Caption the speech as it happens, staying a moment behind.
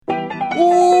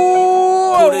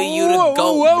Who do you to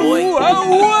go, boy?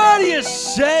 What do you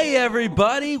say,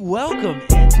 everybody? Welcome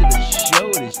into the show.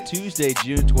 It is Tuesday,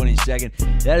 June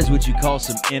 22nd. That is what you call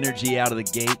some energy out of the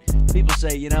gate. People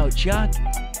say, Chuck,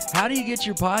 how do you get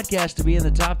your podcast to be in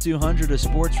the top 200 of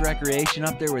sports recreation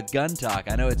up there with Gun Talk?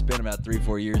 I know it's been about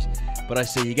 3-4 years, but I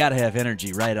say you got to have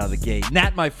energy right out of the gate. And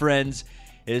that, my friends,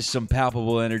 is some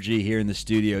palpable energy here in the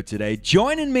studio today.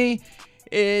 Joining me,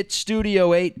 it's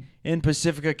Studio 8 in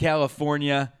Pacifica,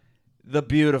 California. The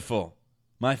beautiful,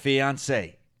 my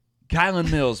fiance, Kylen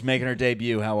Mills, making her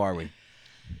debut. How are we?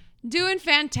 Doing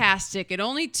fantastic. It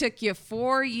only took you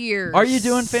 4 years. Are you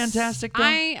doing fantastic, though?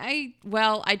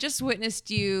 I just witnessed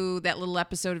that little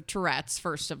episode of Tourette's,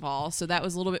 first of all, so that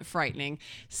was a little bit frightening.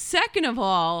 Second of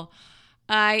all,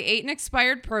 I ate an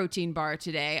expired protein bar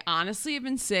today. Honestly, I've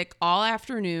been sick all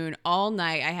afternoon, all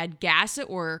night. I had gas at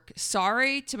work.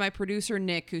 Sorry to my producer,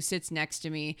 Nick, who sits next to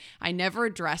me. I never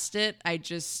addressed it. I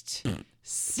just...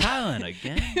 Silent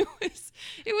again? It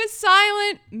was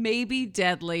silent, maybe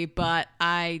deadly, but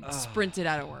I sprinted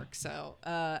out of work. So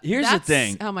here's that's the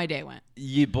thing. How my day went.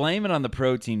 You blame it on the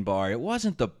protein bar. It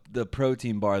wasn't the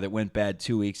protein bar that went bad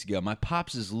 2 weeks ago. My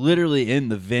pops is literally in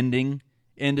the vending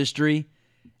industry.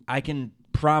 I can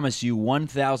promise you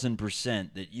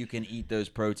 1,000% that you can eat those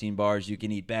protein bars. You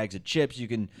can eat bags of chips. You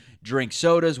can drink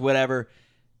sodas, whatever.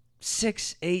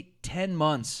 6, 8, 10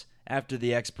 months after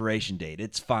the expiration date.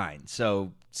 It's fine.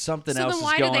 So something else is going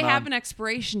on. So then why do they have an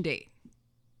expiration date?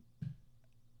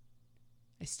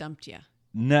 I stumped you.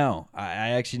 No,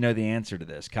 I actually know the answer to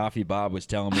this. Coffee Bob was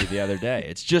telling me the other day.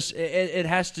 It's just it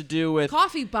has to do with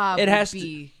Coffee Bob. It has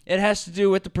to do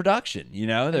with the production.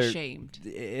 They're ashamed.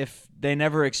 If they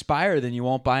never expire, then you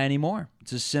won't buy anymore.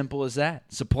 It's as simple as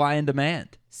that. Supply and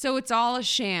demand. So it's all a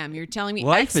sham. You're telling me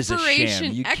life is a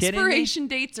sham. You kidding me? Expiration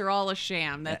dates are all a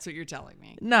sham. That's what you're telling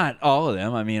me. Not all of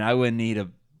them. I mean, I wouldn't eat a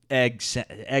egg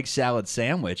salad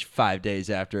sandwich 5 days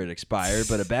after it expired,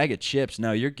 but a bag of chips,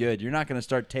 no, you're good. You're not going to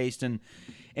start tasting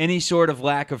any sort of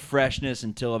lack of freshness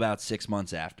until about 6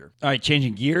 months after. All right,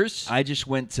 changing gears. I just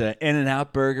went to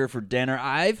In-N-Out Burger for dinner.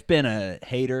 I've been a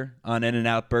hater on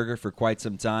In-N-Out Burger for quite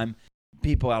some time.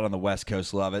 People out on the West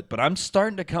Coast love it, but I'm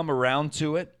starting to come around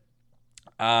to it.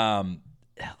 Let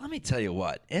me tell you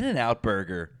what, In-N-Out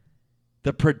Burger,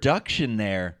 the production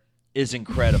there is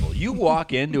incredible. You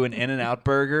walk into an In-N-Out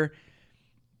Burger,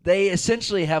 they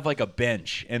essentially have like a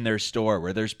bench in their store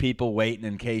where there's people waiting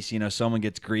in case, someone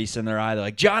gets grease in their eye. They're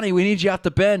like, Johnny, we need you off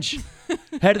the bench.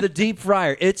 Head of the deep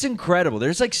fryer. It's incredible.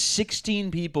 There's like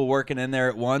 16 people working in there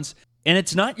at once. And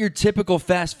it's not your typical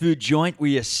fast food joint where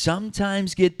you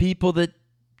sometimes get people that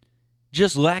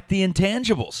just lack the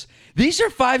intangibles. These are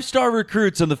 5-star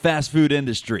recruits in the fast food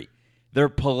industry. They're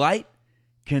polite,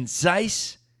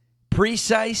 concise,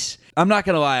 precise. I'm not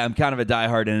going to lie, I'm kind of a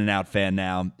diehard In-N-Out fan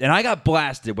now. And I got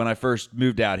blasted when I first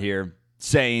moved out here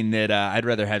saying that I'd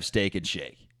rather have Steak and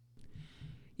Shake.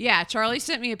 Yeah, Charlie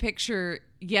sent me a picture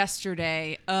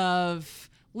yesterday of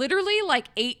literally like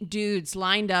 8 dudes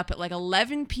lined up at like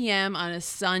 11 p.m. on a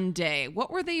Sunday. What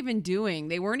were they even doing?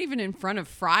 They weren't even in front of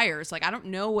fryers. Like, I don't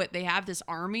know what they have this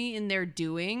army in there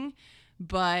doing,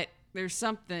 but there's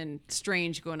something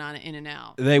strange going on at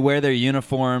In-N-Out. They wear their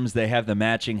uniforms. They have the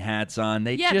matching hats on.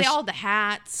 They all have the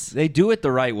hats. They do it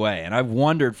the right way. And I've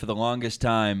wondered for the longest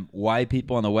time why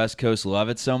people on the West Coast love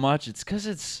it so much. It's because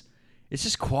it's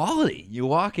just quality. You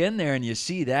walk in there and you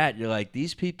see that. You're like,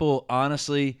 these people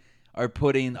honestly are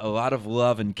putting a lot of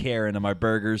love and care into my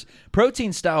burgers.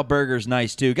 Protein-style burgers,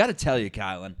 nice, too. Got to tell you,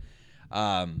 Kylen,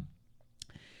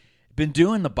 been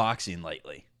doing the boxing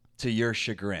lately. To your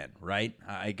chagrin, right?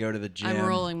 I go to the gym. I'm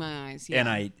rolling my eyes, yeah.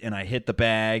 And I hit the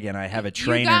bag, and I have a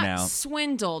trainer now. You now. got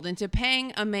swindled into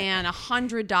paying a man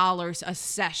 $100 a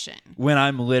session. When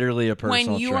I'm literally a personal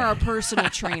trainer. When you are a personal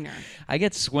trainer. I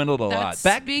get swindled a lot.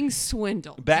 That's being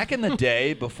swindled. Back in the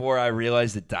day, before I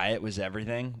realized that diet was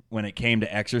everything, when it came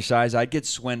to exercise, I'd get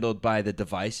swindled by the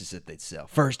devices that they'd sell.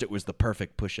 First, it was the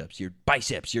perfect push-ups, your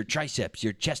biceps, your triceps,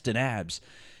 your chest and abs.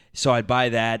 So I'd buy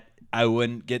that. I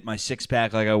wouldn't get my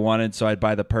six-pack like I wanted, so I'd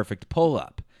buy the perfect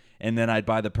pull-up. And then I'd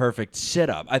buy the perfect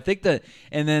sit-up.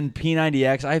 And then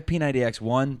P90X. I have P90X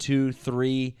 1, 2,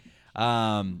 3.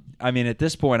 At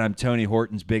this point, I'm Tony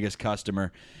Horton's biggest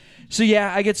customer. So,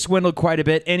 yeah, I get swindled quite a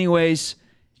bit. Anyways,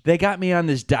 they got me on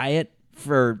this diet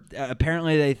for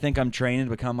apparently they think I'm training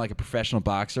to become like a professional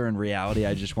boxer. In reality,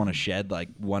 I just want to shed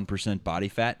like 1% body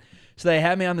fat. So they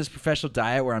had me on this professional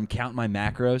diet where I'm counting my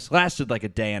macros. Lasted like a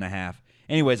day and a half.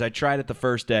 Anyways, I tried it the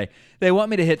first day. They want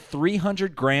me to hit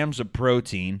 300 grams of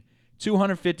protein,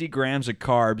 250 grams of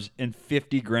carbs, and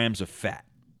 50 grams of fat.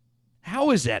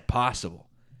 How is that possible?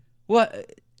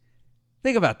 What?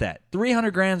 Think about that.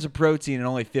 300 grams of protein and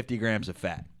only 50 grams of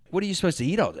fat. What are you supposed to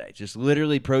eat all day? Just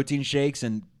literally protein shakes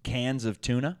and cans of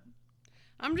tuna?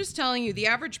 I'm just telling you, the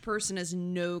average person has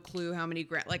no clue how many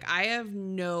grams. Like, I have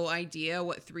no idea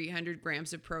what 300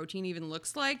 grams of protein even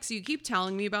looks like. So you keep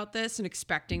telling me about this and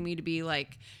expecting me to be,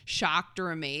 like, shocked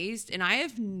or amazed. And I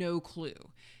have no clue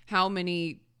how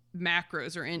many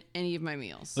macros are in any of my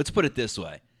meals. Let's put it this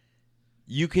way.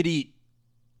 You could eat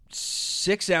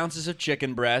 6 ounces of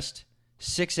chicken breast,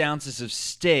 6 ounces of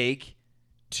steak,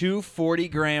 2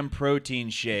 40-gram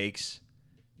protein shakes.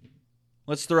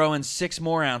 Let's throw in 6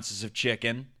 more ounces of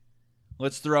chicken.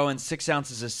 Let's throw in 6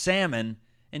 ounces of salmon,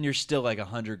 and you're still like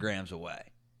 100 grams away.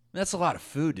 That's a lot of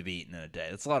food to be eating in a day.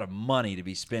 That's a lot of money to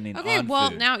be spending on food. Okay,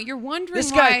 well, now you're wondering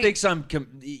this why... guy thinks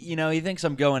he thinks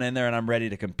I'm going in there and I'm ready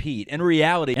to compete. In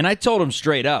reality, and I told him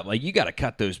straight up, like, you got to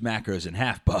cut those macros in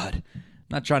half, bud. I'm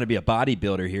not trying to be a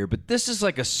bodybuilder here, but this is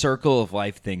like a circle of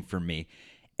life thing for me.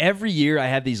 Every year I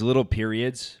have these little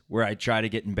periods where I try to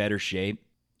get in better shape.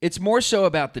 It's more so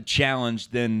about the challenge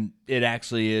than it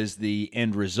actually is the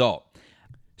end result.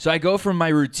 So I go from my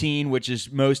routine, which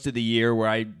is most of the year, where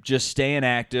I just staying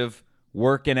active,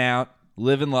 working out,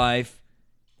 living life,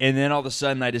 and then all of a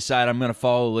sudden I decide I'm going to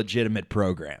follow a legitimate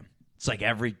program. It's like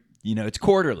it's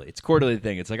quarterly. It's a quarterly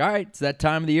thing. It's like, all right, it's that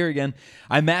time of the year again.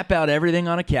 I map out everything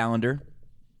on a calendar,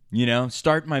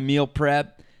 start my meal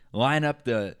prep, line up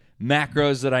the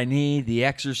macros that I need, the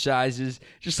exercises,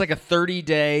 just like a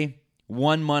 30-day,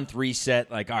 1-month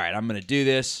reset. Like, all right, I'm going to do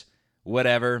this,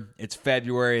 whatever. It's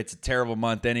February. It's a terrible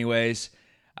month anyways.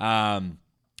 I'm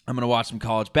going to watch some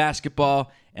college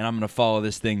basketball, and I'm going to follow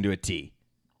this thing to a T.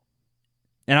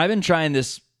 And I've been trying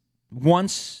this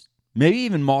once, maybe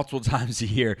even multiple times a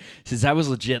year since I was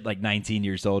legit like 19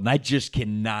 years old, and I just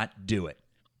cannot do it.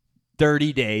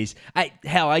 30 days. I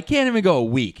can't even go a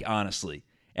week, honestly.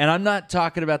 And I'm not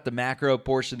talking about the macro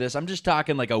portion of this. I'm just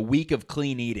talking like a week of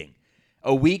clean eating.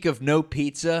 A week of no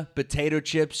pizza, potato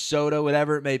chips, soda,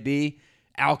 whatever it may be,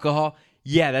 alcohol.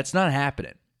 Yeah, that's not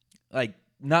happening. Like,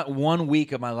 not 1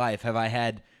 week of my life have I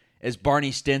had, as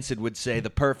Barney Stinson would say,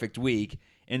 the perfect week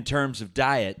in terms of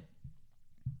diet.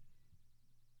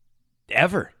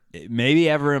 Ever. Maybe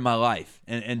ever in my life.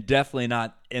 And definitely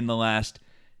not in the last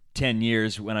 10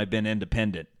 years when I've been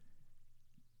independent.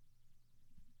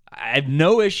 I have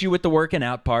no issue with the working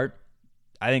out part.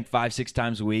 I think 5-6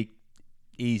 times a week,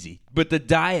 easy. But the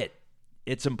diet,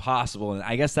 it's impossible. And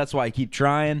I guess that's why I keep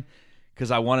trying,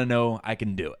 because I want to know I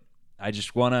can do it. I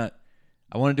want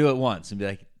to do it once and be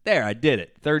like, there, I did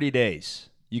it. 30 days.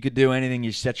 You could do anything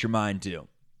you set your mind to.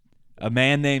 A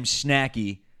man named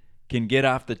Snacky can get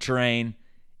off the train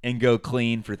and go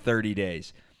clean for 30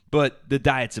 days. But the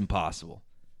diet's impossible.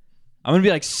 I'm going to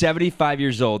be like 75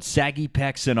 years old, saggy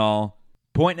pecs and all,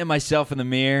 pointing at myself in the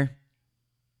mirror.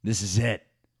 This is it.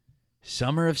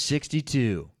 Summer of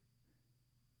 62.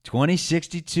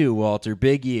 2062, Walter.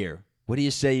 Big year. What do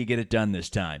you say you get it done this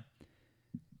time?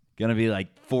 Gonna be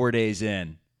like 4 days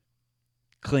in.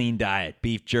 Clean diet.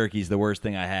 Beef jerky's the worst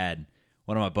thing I had.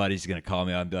 One of my buddies is gonna call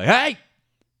me up and be like, hey!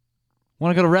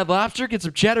 Want to go to Red Lobster? Get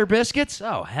some cheddar biscuits?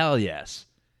 Oh, hell yes.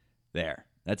 There.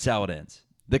 That's how it ends.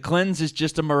 The cleanse is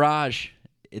just a mirage.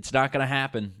 It's not gonna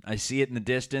happen. I see it in the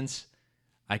distance.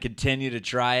 I continue to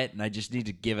try it, and I just need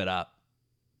to give it up.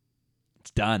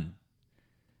 It's done.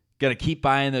 Got to keep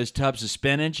buying those tubs of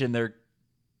spinach, and they're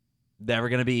never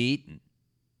going to be eaten.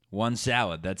 One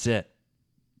salad, that's it.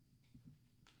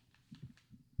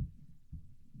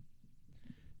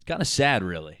 It's kind of sad,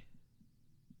 really,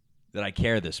 that I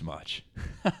care this much.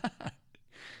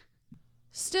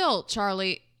 Still,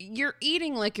 Charlie, you're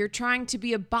eating like you're trying to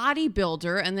be a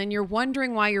bodybuilder, and then you're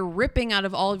wondering why you're ripping out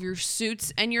of all of your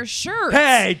suits and your shirts.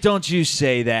 Hey, don't you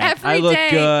say that. I look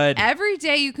good. Every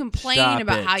day you complain Stop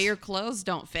about it. how your clothes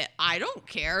don't fit. I don't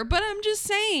care, but I'm just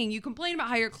saying, you complain about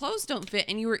how your clothes don't fit,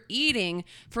 and you were eating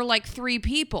for like 3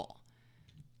 people.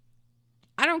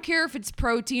 I don't care if it's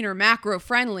protein or macro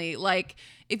friendly. Like,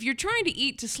 if you're trying to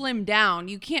eat to slim down,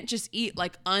 you can't just eat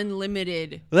like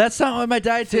unlimited. Well, that's not what my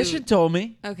dietitian food. told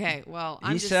me. Okay, well,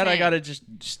 He said I got to just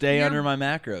stay You're under my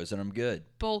macros and I'm good.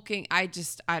 bulking. I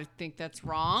think that's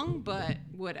wrong, but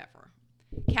whatever.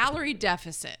 Calorie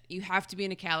deficit. You have to be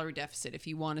in a calorie deficit if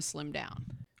you want to slim down.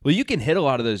 Well, you can hit a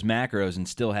lot of those macros and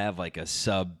still have like a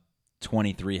sub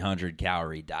 2,300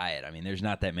 calorie diet. I mean, there's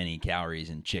not that many calories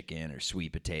in chicken or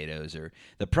sweet potatoes. Or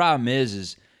the problem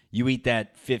is you eat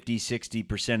that 50,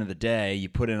 60% of the day, you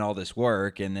put in all this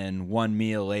work, and then one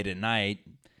meal late at night,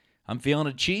 I'm feeling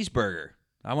a cheeseburger.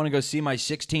 I want to go see my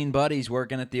 16 buddies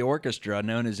working at the orchestra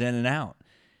known as In-N-Out.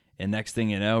 And next thing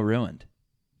you know, ruined.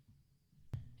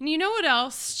 And you know what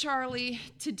else, Charlie?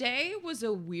 Today was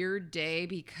a weird day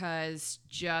because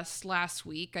just last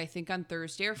week, I think on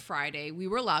Thursday or Friday, we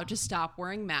were allowed to stop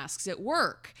wearing masks at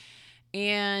work.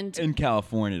 And in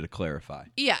California, to clarify.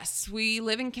 Yes, we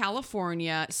live in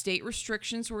California. State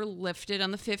restrictions were lifted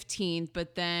on the 15th,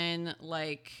 but then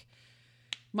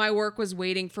my work was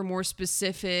waiting for more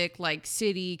specific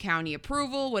city, county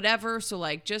approval, whatever. So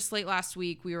just late last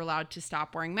week, we were allowed to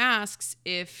stop wearing masks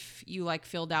if you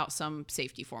filled out some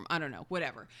safety form. I don't know,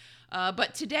 whatever.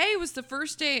 But today was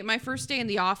my first day in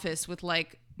the office with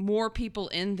more people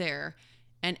in there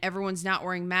and everyone's not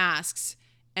wearing masks.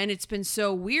 And it's been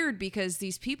so weird because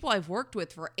these people I've worked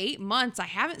with for 8 months, I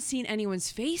haven't seen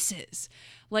anyone's faces.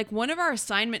 One of our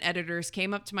assignment editors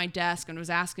came up to my desk and was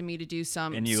asking me to do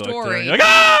some and you story. Looked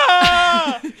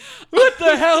at her, what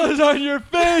the hell is on your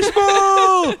face?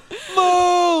 Moo!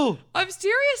 Moo! I'm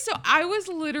serious. So I was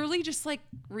literally just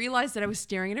realized that I was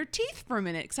staring at her teeth for a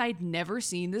minute because I'd never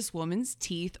seen this woman's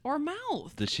teeth or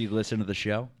mouth. Does she listen to the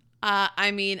show? I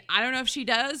don't know if she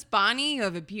does. Bonnie, you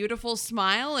have a beautiful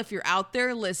smile. If you're out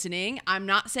there listening, I'm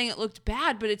not saying it looked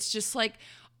bad, but it's just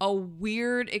a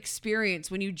weird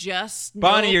experience when you just know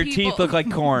Bonnie, your people. teeth look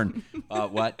like corn.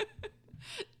 What?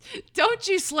 Don't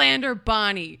you slander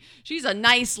Bonnie. She's a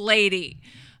nice lady.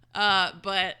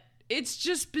 But it's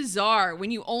just bizarre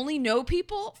when you only know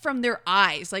people from their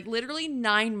eyes. Literally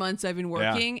 9 months I've been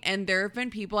working, and there have been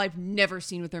people I've never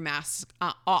seen with their masks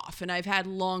off, and I've had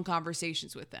long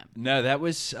conversations with them. No, that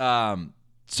was so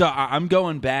I'm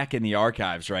going back in the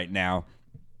archives right now.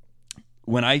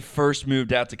 When I first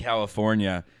moved out to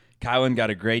California, Kylen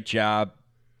got a great job,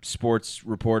 sports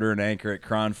reporter and anchor at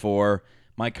Cron 4.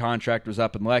 My contract was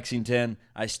up in Lexington.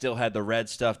 I still had the red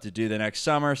stuff to do the next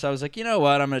summer. So I was like, you know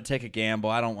what? I'm going to take a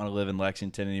gamble. I don't want to live in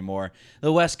Lexington anymore.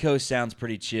 The West Coast sounds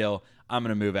pretty chill. I'm going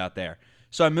to move out there.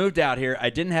 So I moved out here.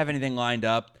 I didn't have anything lined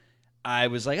up. I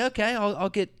was like, okay, I'll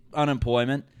get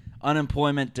unemployment.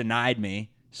 Unemployment denied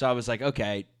me. So I was like,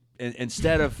 okay,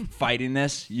 instead of fighting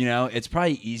this, it's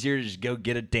probably easier to just go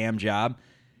get a damn job.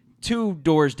 2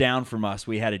 doors down from us,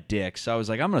 we had a Dick's. So I was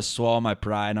like, I'm going to swallow my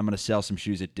pride and I'm going to sell some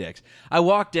shoes at Dick's. I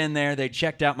walked in there. They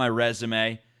checked out my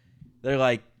resume. They're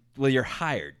like, well, you're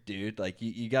hired, dude.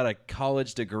 You got a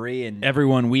college degree, and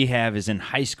everyone we have is in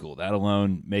high school. That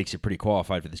alone makes you pretty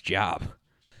qualified for this job.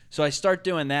 So I start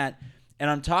doing that, and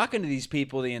I'm talking to these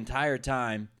people the entire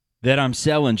time that I'm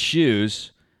selling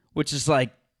shoes, which is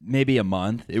maybe a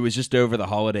month. It was just over the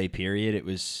holiday period. It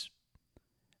was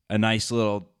a nice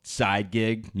little side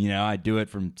gig. I do it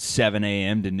from 7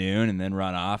 a.m. to noon and then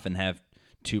run off and have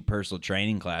 2 personal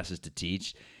training classes to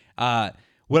teach.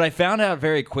 What I found out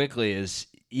very quickly is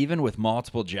even with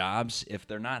multiple jobs, if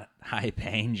they're not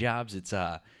high-paying jobs, it's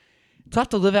tough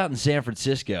to live out in San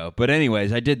Francisco. But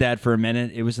anyways, I did that for a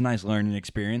minute. It was a nice learning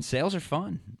experience. Sales are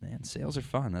fun, man. Sales are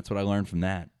fun. That's what I learned from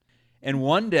that. And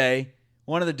one day,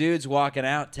 one of the dudes walking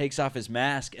out takes off his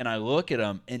mask, and I look at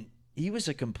him, and he was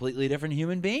a completely different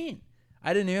human being.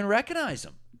 I didn't even recognize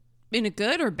him. In a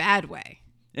good or bad way?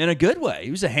 In a good way. He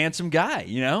was a handsome guy,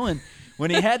 and when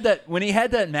he had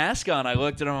that mask on, I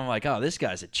looked at him, I'm like, oh, this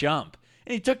guy's a chump.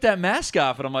 And he took that mask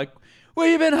off, and I'm like,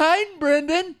 where you been hiding,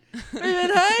 Brendan? Where you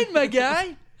been hiding, my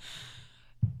guy?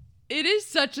 It is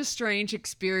such a strange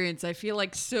experience. I feel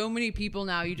like so many people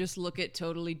now you just look at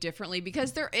totally differently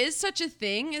because there is such a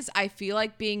thing as I feel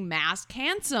like being mask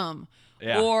handsome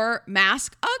or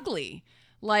mask ugly.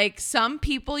 Some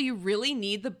people, you really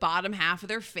need the bottom half of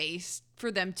their face for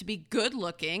them to be good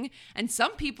looking. And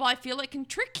some people I feel like can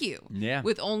trick you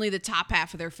with only the top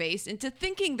half of their face into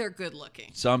thinking they're good looking.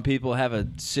 Some people have a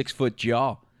 6-foot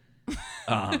jaw.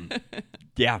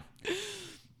 Yeah.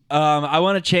 I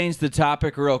want to change the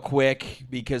topic real quick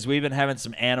because we've been having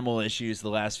some animal issues the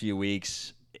last few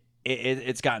weeks.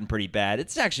 It's gotten pretty bad.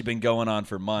 It's actually been going on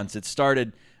for months. It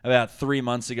started about 3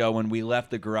 months ago when we left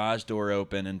the garage door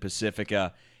open in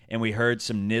Pacifica and we heard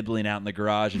some nibbling out in the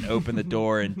garage and opened the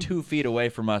door, and 2 feet away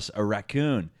from us, a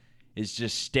raccoon is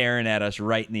just staring at us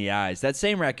right in the eyes. That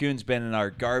same raccoon's been in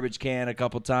our garbage can a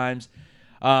couple times.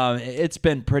 It's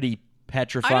been pretty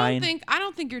petrifying. I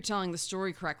don't think you're telling the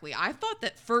story correctly. I thought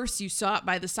that first you saw it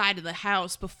by the side of the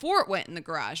house before it went in the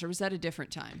garage, or was that a different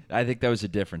time? I think that was a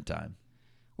different time.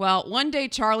 Well, one day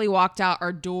Charlie walked out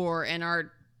our door, and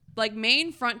our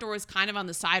main front door is kind of on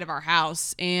the side of our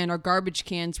house, and our garbage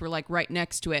cans were right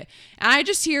next to it. And I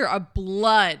just hear a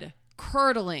blood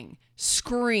curdling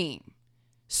scream.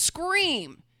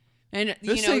 And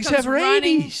Those he things comes have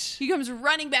rabies. He comes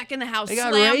running back in the house, They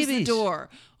got slams the rabies. door.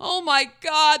 Oh my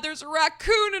God, there's a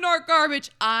raccoon in our garbage.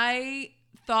 I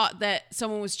thought that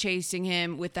someone was chasing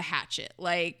him with a hatchet.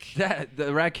 Like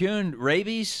the raccoon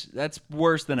rabies, that's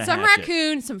worse than a some hatchet.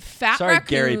 raccoon, some fat Sorry, raccoon.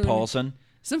 Gary Paulson.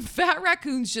 Some fat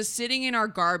raccoons just sitting in our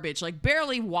garbage, like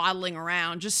barely waddling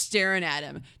around, just staring at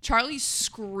him. Charlie's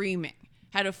screaming,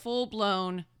 had a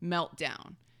full-blown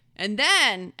meltdown. And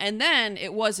then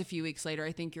it was a few weeks later,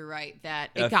 I think you're right,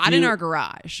 that it got in our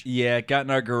garage. Yeah, it got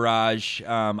in our garage.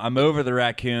 I'm over the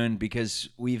raccoon because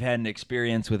we've had an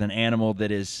experience with an animal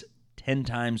that is 10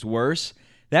 times worse.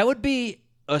 That would be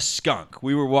a skunk.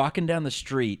 We were walking down the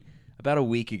street about a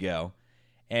week ago,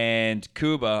 and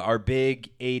Cuba, our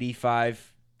big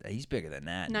 85, he's bigger than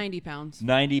that. 90 pounds.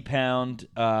 90-pound.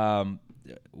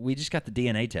 We just got the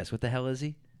DNA test. What the hell is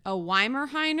he? A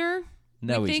Weimaraner?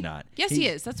 No, he's not. Yes, he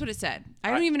is. That's what it said. I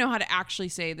don't even know how to actually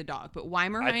say the dog, but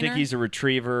Weimaraner. I think he's a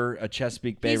retriever, a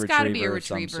Chesapeake Bay retriever. He's got to be a of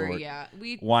some retriever, sort. yeah.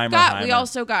 We Weimaraner.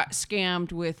 also got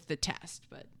scammed with the test,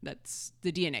 but that's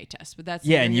the DNA test. But that's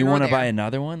yeah, and you want to buy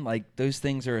another one? Like, those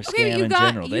things are a scam in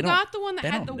general. You got the one that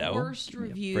had the know. worst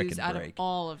reviews out of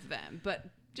all of them, but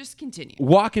just continue.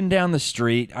 Walking down the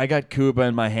street, I got Cuba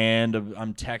in my hand.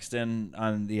 I'm texting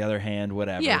on the other hand,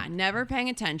 whatever. Yeah, never paying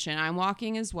attention. I'm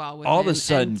walking as well with all him of a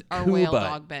sudden, and our Cuba, whale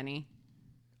dog, Benny.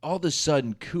 All of a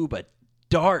sudden, Cuba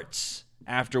darts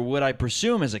after what I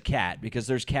presume is a cat, because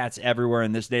there's cats everywhere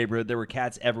in this neighborhood. There were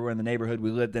cats everywhere in the neighborhood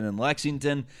we lived in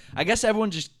Lexington. I guess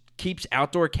everyone just keeps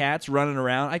outdoor cats running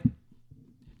around.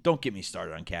 Don't get me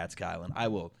started on cats, Kylen. I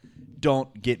will.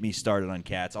 Don't get me started on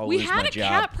cats. I'll lose my job. We had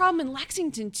a cat problem in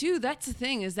Lexington, too. That's the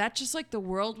thing. Is that just like the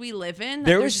world we live in?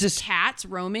 There was was just cats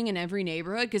roaming in every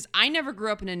neighborhood? Because I never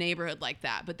grew up in a neighborhood like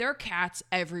that. But there are cats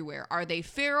everywhere. Are they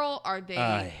feral? Are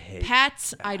they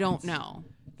pets? I don't know.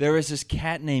 There was this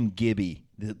cat named Gibby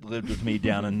that lived with me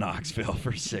down in Knoxville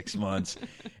for 6 months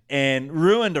and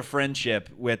ruined a friendship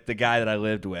with the guy that I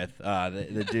lived with.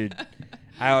 The dude,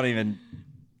 I don't even...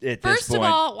 First of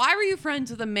all, why were you friends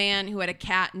with a man who had a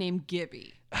cat named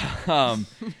Gibby?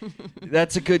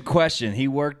 That's a good question. He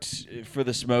worked for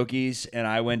the Smokies, and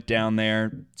I went down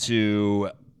there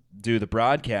to do the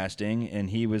broadcasting, and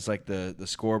he was like the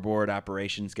scoreboard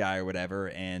operations guy or whatever.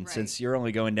 And since you're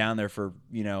only going down there for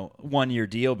 1 year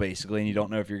deal basically, and you don't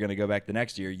know if you're going to go back the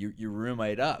next year, you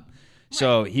roommate up.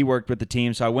 So he worked with the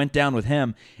team, so I went down with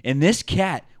him, and this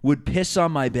cat would piss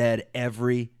on my bed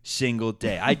every single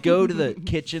day. I'd go to the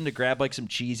kitchen to grab like some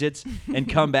Cheez-Its and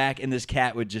come back, and this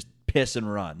cat would just piss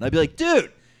and run. I'd be like, dude,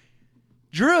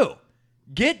 Drew,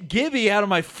 get Gibby out of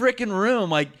my freaking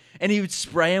room. And he would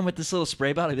spray him with this little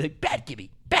spray bottle. I'd be like, bad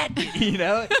Gibby, And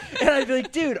I'd be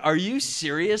like, dude, are you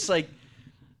serious? Like,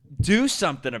 do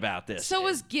something about this. So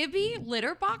was Gibby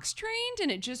litter box trained,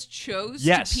 and it just chose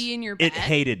to pee in your bed? It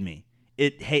hated me.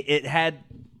 It had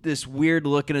this weird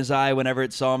look in his eye whenever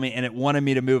it saw me, and it wanted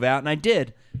me to move out, and I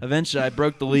did. Eventually, I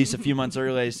broke the lease a few months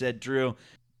earlier. I said, Drew,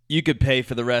 you could pay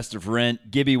for the rest of rent.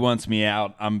 Gibby wants me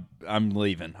out. I'm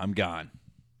leaving. I'm gone.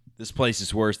 This place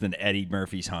is worse than Eddie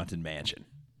Murphy's Haunted Mansion.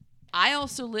 I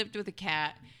also lived with a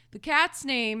cat. The cat's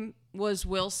name was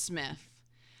Will Smith.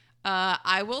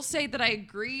 I will say that I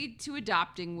agreed to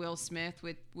adopting Will Smith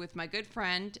with my good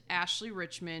friend, Ashley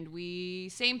Richmond. We,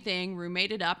 same thing,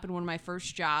 roommated up in one of my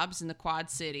first jobs in the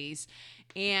Quad Cities.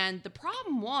 And the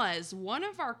problem was one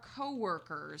of our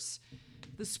coworkers,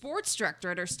 the sports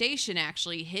director at our station,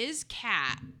 actually, his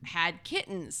cat had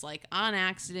kittens, like on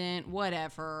accident,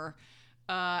 whatever.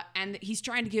 And he's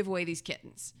trying to give away these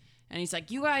kittens. And he's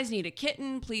like, you guys need a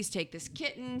kitten. Please take this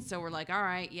kitten. So we're like, all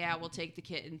right, yeah, we'll take the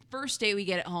kitten. First day we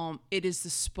get it home, it is the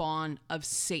spawn of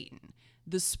Satan.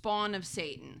 The spawn of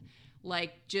Satan.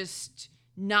 Like, just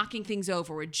knocking things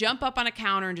over. Would jump up on a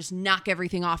counter and just knock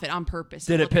everything off it on purpose.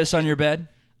 Did it piss on your bed?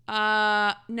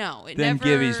 No. Then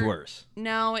Gibby's worse.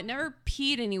 No, it never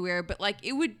peed anywhere. But, like,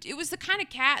 it was the kind of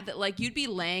cat that, like, you'd be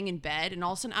laying in bed and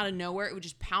all of a sudden out of nowhere, it would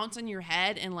just pounce on your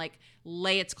head and, like,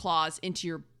 lay its claws into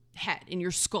your head, in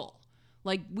your skull.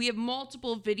 Like, we have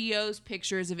multiple videos,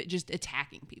 pictures of it just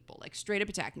attacking people, like straight up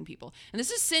attacking people. And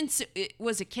this is since it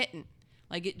was a kitten.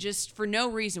 Like, it just, for no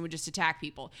reason, would just attack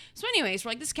people. So anyways, we're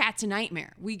like, this cat's a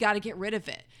nightmare. We got to get rid of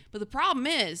it. But the problem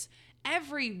is,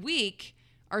 every week,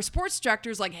 our sports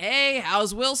director's like, hey,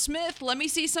 how's Will Smith? Let me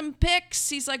see some pics.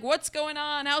 He's like, what's going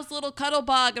on? How's the little cuddle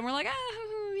bug? And we're like,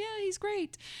 yeah, he's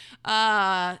great.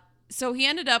 So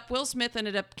Will Smith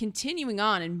ended up continuing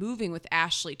on and moving with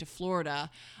Ashley to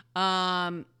Florida.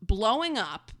 Blowing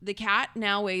up. The cat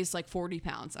now weighs like 40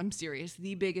 pounds. I'm serious.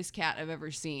 The biggest cat I've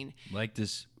ever seen. Like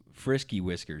this frisky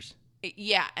whiskers.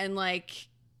 Yeah. And like,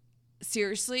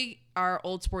 seriously, our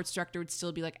old sports director would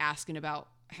still be like asking about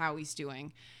how he's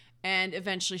doing. And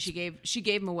eventually she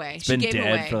gave him away. He's been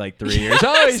dead for like 3 years.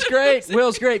 Oh, he's great.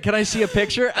 Will's great. Can I see a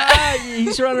picture?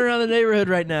 He's running around the neighborhood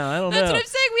right now. I don't know. That's what I'm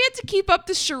saying. We had to keep up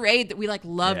the charade that we like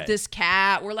loved Yeah. this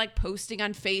cat. We're like posting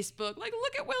on Facebook, like,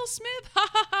 look at Will Smith. Ha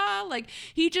ha ha. Like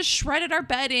he just shredded our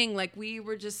bedding. Like we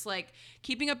were just like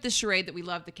keeping up the charade that we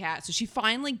loved the cat. So she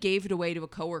finally gave it away to a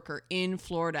coworker in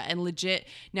Florida. And legit,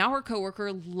 now her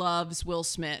coworker loves Will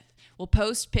Smith. Will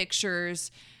post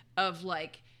pictures of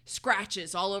like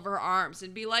scratches all over her arms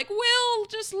and be like, Will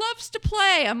just loves to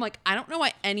play. I'm like, I don't know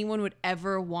why anyone would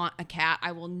ever want a cat.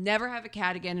 I will never have a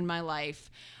cat again in my life.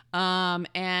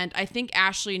 And I think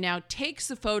Ashley now takes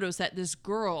the photos that this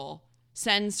girl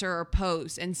sends her or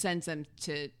posts and sends them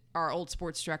to our old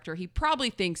sports director. He probably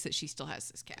thinks that she still has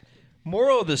this cat.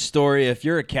 Moral of the story, if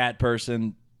you're a cat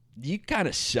person, you kind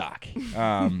of suck,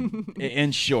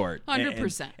 in short.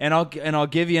 100%. And I'll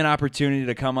give you an opportunity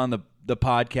to come on the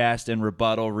podcast and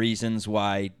rebuttal reasons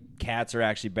why cats are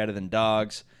actually better than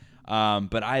dogs.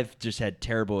 But I've just had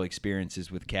terrible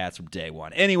experiences with cats from day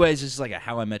one. Anyways, this is like a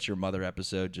How I Met Your Mother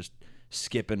episode, just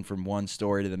skipping from one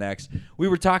story to the next. We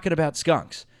were talking about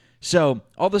skunks. So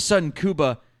all of a sudden,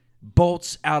 Cuba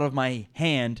bolts out of my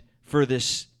hand for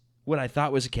this, what I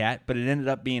thought was a cat, but it ended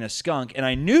up being a skunk. And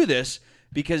I knew this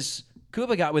because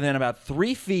Cuba got within about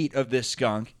 3 feet of this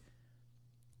skunk.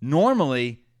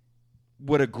 Normally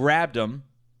would have grabbed him,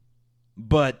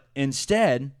 but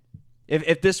instead,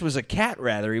 if this was a cat,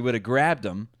 rather, he would have grabbed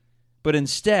him, but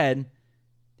instead,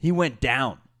 he went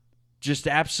down, just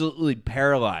absolutely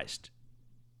paralyzed.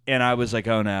 And I was like,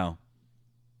 oh no,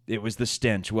 it was the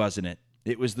stench, wasn't it?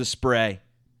 It was the spray.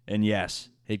 And yes,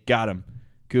 it got him.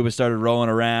 Cuba started rolling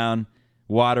around,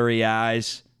 watery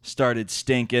eyes, started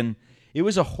stinking. It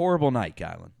was a horrible night,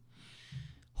 Kylen.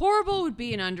 Horrible would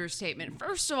be an understatement.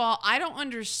 First of all, I don't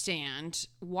understand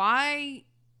why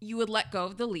you would let go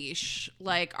of the leash.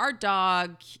 Like our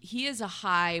dog, he has a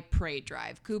high prey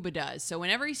drive. Cuba does. So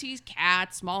whenever he sees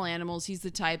cats, small animals, he's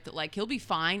the type that like he'll be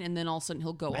fine and then all of a sudden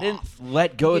he'll go off. I didn't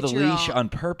let go of the leash own on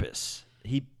purpose.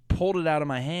 He pulled it out of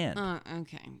my hand.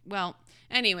 Okay. Well,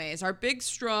 anyways, our big,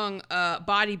 strong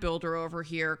bodybuilder over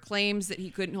here claims that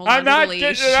he couldn't hold on to the leash. I'm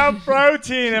not getting enough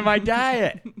protein in my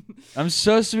diet. I'm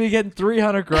supposed to be getting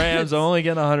 300 grams. I'm only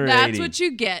getting 180. That's what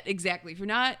you get, exactly, if you're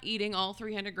not eating all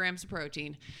 300 grams of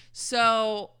protein.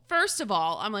 So, first of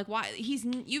all, I'm like, why?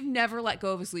 You've never let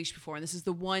go of his leash before, and this is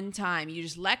the one time you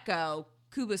just let go.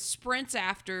 Cuba sprints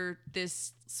after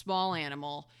this small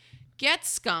animal, gets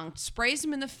skunked, sprays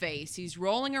him in the face. He's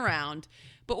rolling around.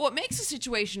 But what makes the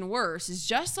situation worse is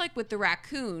just like with the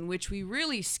raccoon, which we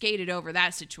really skated over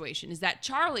that situation, is that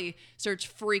Charlie starts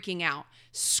freaking out,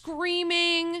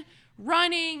 screaming,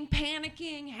 running,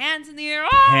 panicking, hands in the air.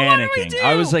 Oh, panicking. What do we do?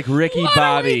 I was like Ricky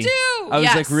Bobby. What I was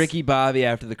yes. like Ricky Bobby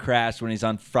after the crash when he's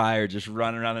on fire, just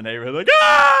running around the neighborhood like,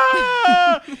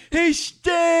 ah! He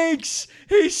stinks.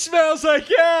 He smells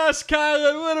like ass,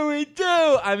 Kylen. What do we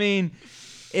do? I mean,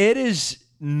 it is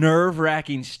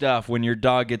nerve-wracking stuff when your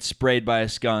dog gets sprayed by a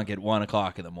skunk at 1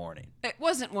 o'clock in the morning. It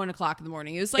wasn't 1 o'clock in the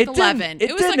morning. It was like 11.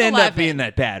 It was didn't like end 11. up being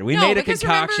that bad. We No, made a because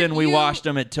concoction. remember, We you- washed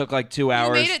him. It took like 2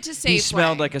 hours. made it to He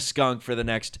smelled Safeway. like a skunk for the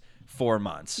next 4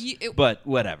 months. It- But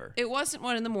whatever. It wasn't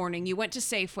 1 in the morning. You went to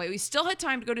Safeway. We still had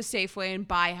time to go to Safeway and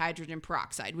buy hydrogen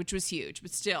peroxide, which was huge.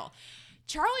 But still,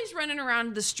 Charlie's running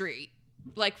around the street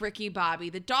like Ricky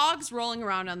Bobby. The dog's rolling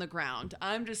around on the ground.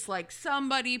 I'm just like,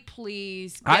 somebody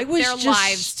please get their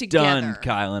lives stunned, together.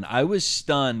 Kylen. I was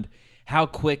stunned how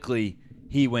quickly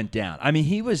he went down. I mean,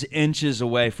 he was inches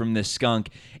away from this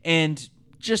skunk. And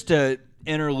just to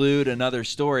interlude another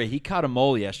story, he caught a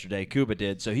mole yesterday. Cuba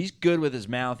did. So he's good with his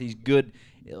mouth. He's good,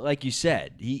 like you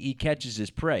said. He catches his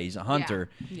prey. He's a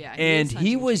hunter. Yeah, and is he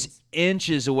hunting was things.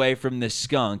 inches away from this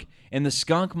skunk. And the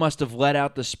skunk must have let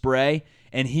out the spray,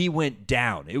 and he went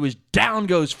down. It was down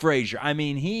goes Frazier. I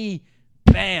mean, he,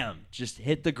 bam, just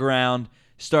hit the ground,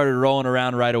 started rolling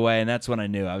around right away, and that's when I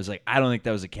knew. I was like, I don't think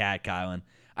that was a cat, Kylen.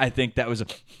 I think that was a...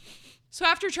 So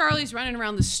after Charlie's running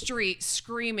around the street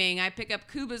screaming, I pick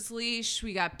up Cuba's leash.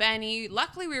 We got Benny.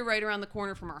 Luckily, we were right around the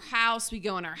corner from our house. We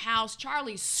go in our house.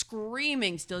 Charlie's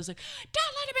screaming still. He's like,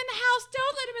 don't let him in the house.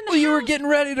 Don't let him in the Well, house. you were getting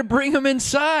ready to bring him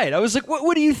inside. I was like,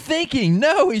 what are you thinking?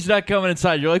 No, he's not coming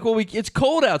inside. You're like, well, it's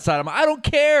cold outside. I'm like, I don't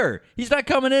care. He's not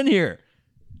coming in here.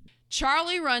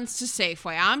 Charlie runs to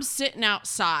Safeway. I'm sitting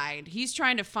outside. He's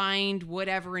trying to find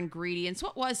whatever ingredients.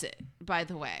 What was it, by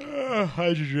the way?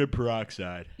 Hydrogen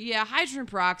peroxide. Yeah, hydrogen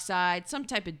peroxide, some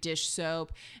type of dish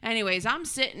soap. Anyways, I'm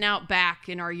sitting out back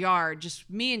in our yard, just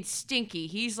me and Stinky.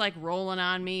 He's like rolling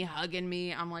on me, hugging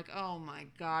me. I'm like, oh my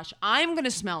gosh, I'm going to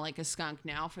smell like a skunk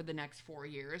now for the next 4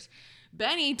 years.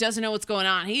 Benny doesn't know what's going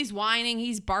on. He's whining,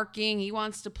 he's barking, he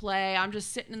wants to play. I'm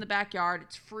just sitting in the backyard.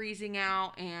 It's freezing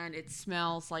out and it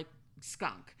smells like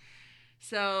skunk.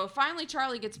 So finally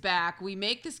Charlie gets back. We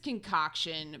make this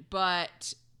concoction,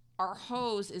 but our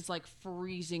hose is like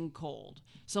freezing cold.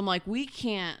 So I'm like, we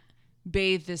can't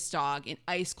bathe this dog in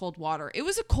ice cold water. It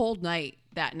was a cold night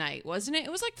that night, wasn't it?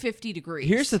 It was like 50 degrees.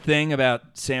 Here's the thing about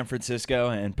San Francisco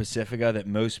and Pacifica that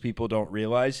most people don't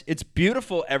realize. It's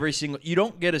beautiful you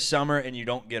don't get a summer and you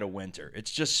don't get a winter.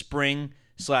 It's just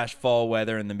spring/fall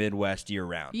weather in the Midwest year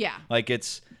round. Yeah. Like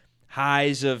it's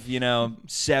highs of,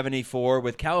 74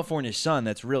 with California sun.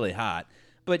 That's really hot.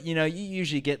 But, you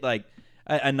usually get like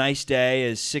a nice day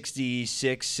is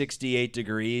 66, 68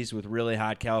 degrees with really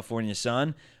hot California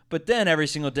sun. But then every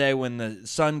single day when the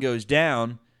sun goes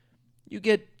down, you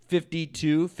get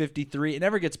 52, 53. It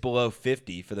never gets below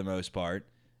 50 for the most part.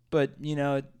 But,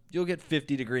 you'll get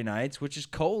 50-degree nights, which is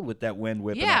cold with that wind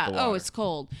whipping up the water. Oh, it's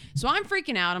cold. So I'm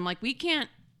freaking out. I'm like, we can't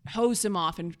hose him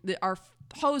off, and our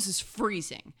hose is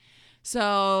freezing.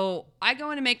 So I go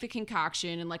in to make the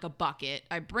concoction in like a bucket.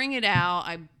 I bring it out.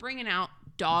 I'm bringing out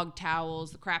dog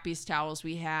towels, the crappiest towels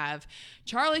we have.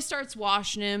 Charlie starts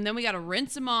washing him. Then we got to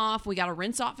rinse him off. We got to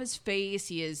rinse off his face.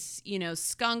 He is,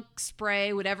 skunk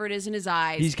spray, whatever it is in his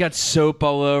eyes. He's got soap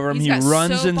all over him. He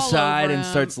runs inside and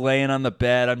starts laying on the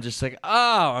bed. I'm just like,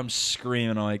 I'm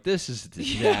screaming. I'm like, this is a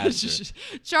disaster.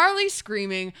 Charlie's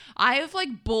screaming. I have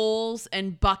like bowls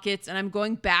and buckets, and I'm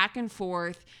going back and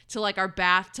forth to like our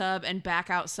bathtub and back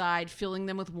outside, filling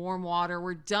them with warm water.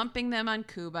 We're dumping them on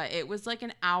Cuba. It was like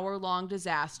an hour-long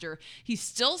disaster. He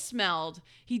still smelled.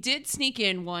 He did sneak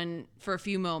in for a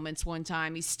few moments one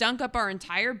time. He stunk up our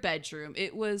entire bedroom.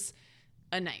 It was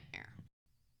a nightmare.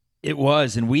 It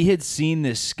was, and we had seen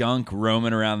this skunk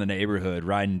roaming around the neighborhood,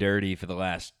 riding dirty for the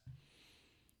last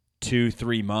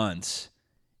 2-3 months.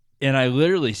 And I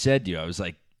literally said to you, I was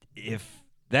like, if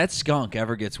that skunk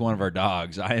ever gets one of our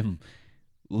dogs, I am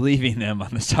leaving them on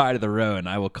the side of the road, and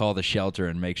I will call the shelter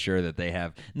and make sure that they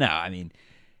have. No, I mean,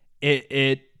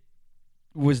 it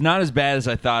was not as bad as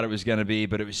I thought it was going to be,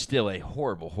 but it was still a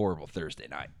horrible, horrible Thursday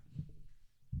night.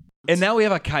 And now we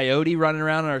have a coyote running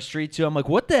around on our street, too. I'm like,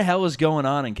 what the hell is going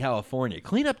on in California?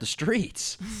 Clean up the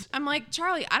streets. I'm like,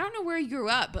 Charlie, I don't know where you grew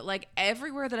up, but like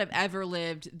everywhere that I've ever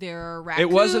lived, there are raccoons,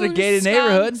 it wasn't a gated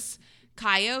neighborhood.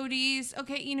 Coyotes.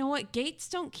 Okay, you know what? Gates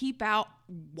don't keep out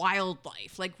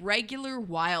wildlife, like regular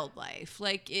wildlife.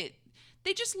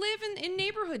 They just live in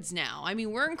neighborhoods now. I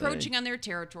mean, we're encroaching on their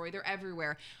territory. They're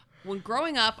everywhere. When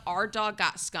growing up, our dog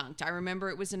got skunked. I remember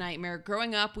it was a nightmare.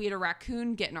 Growing up, we had a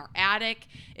raccoon get in our attic.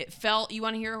 You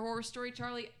want to hear a horror story,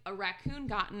 Charlie? A raccoon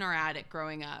got in our attic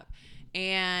growing up.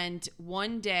 And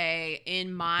one day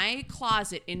in my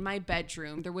closet, in my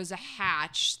bedroom, there was a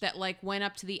hatch that went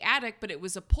up to the attic, but it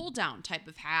was a pull down type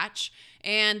of hatch.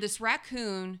 And this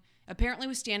raccoon apparently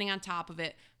was standing on top of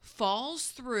it, falls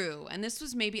through. And this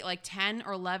was maybe 10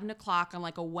 or 11 o'clock on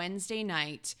a Wednesday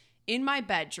night in my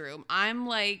bedroom. I'm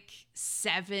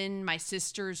 7, my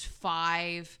sister's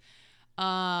 5.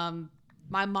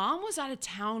 My mom was out of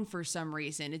town for some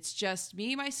reason. It's just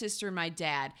me, my sister, and my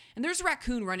dad. And there's a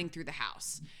raccoon running through the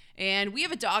house. And we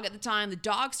have a dog at the time. The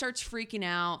dog starts freaking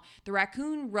out. The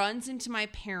raccoon runs into my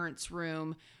parents'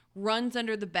 room, runs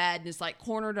under the bed, and is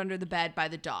cornered under the bed by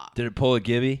the dog. Did it pull a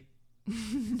Gibby?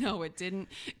 No, it didn't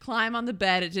climb on the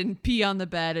bed. It didn't pee on the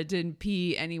bed. It didn't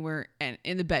pee anywhere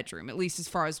in the bedroom, at least as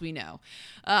far as we know.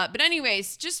 But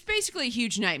anyways, just basically a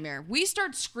huge nightmare. We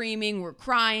start screaming. We're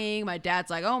crying. My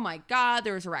dad's like, oh my God,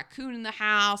 there's a raccoon in the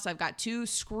house. I've got 2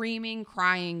 screaming,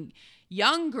 crying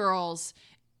young girls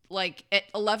at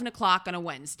 11 o'clock on a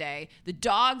Wednesday. The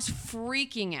dog's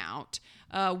freaking out.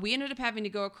 We ended up having to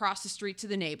go across the street to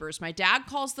the neighbors. My dad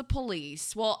calls the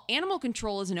police. Well, animal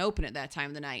control isn't open at that time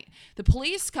of the night. The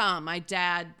police come. My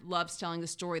dad loves telling the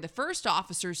story. The first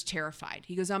officer's terrified.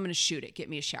 He goes, I'm going to shoot it. Get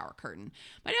me a shower curtain.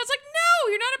 My dad's like, no,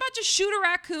 you're not about to shoot a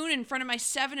raccoon in front of my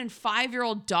 7 and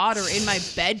 5-year-old daughter in my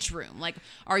bedroom.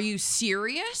 Are you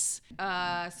serious?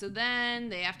 So then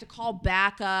they have to call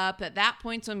backup. At that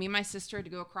point, so me and my sister had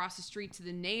to go across the street to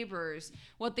the neighbors.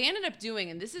 What they ended up doing,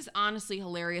 and this is honestly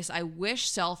hilarious, I wish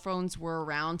cell phones were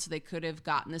around so they could have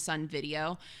gotten this on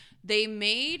video. They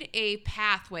made a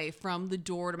pathway from the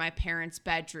door to my parents'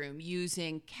 bedroom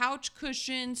using couch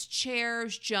cushions,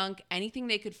 chairs, junk, anything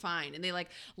they could find. And they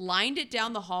lined it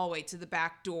down the hallway to the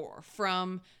back door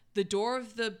from the door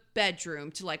of the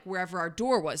bedroom to wherever our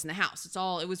door was in the house.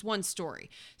 It was one story.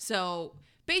 So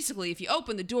basically, if you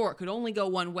open the door, it could only go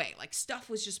one way. Stuff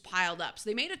was just piled up. So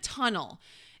they made a tunnel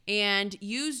and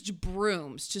used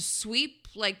brooms to sweep,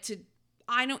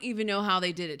 I don't even know how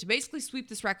they did it. To basically sweep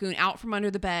this raccoon out from under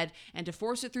the bed and to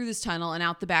force it through this tunnel and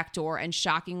out the back door. And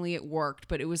shockingly, it worked.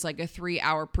 But it was like a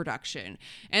 3-hour production.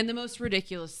 And the most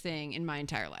ridiculous thing in my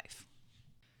entire life.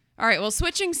 All right, well,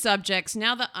 switching subjects,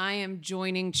 now that I am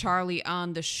joining Charlie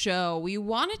on the show, we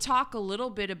want to talk a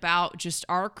little bit about just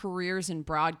our careers in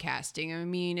broadcasting. I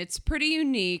mean, it's pretty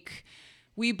unique.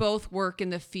 We both work in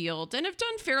the field and have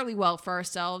done fairly well for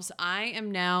ourselves. I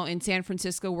am now in San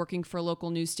Francisco working for a local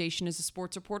news station as a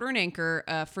sports reporter and anchor.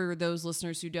 For those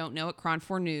listeners who don't know, at Cron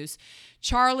 4 News.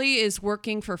 Charlie is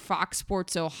working for Fox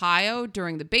Sports Ohio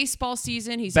during the baseball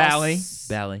season. He's Bally.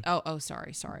 Oh,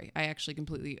 sorry. I actually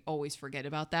completely always forget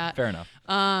about that. Fair enough.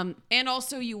 And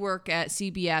also you work at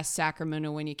CBS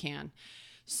Sacramento when you can.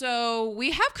 So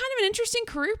we have kind of an interesting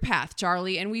career path,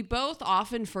 Charlie, and we both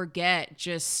often forget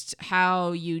just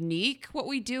how unique what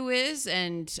we do is.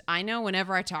 And I know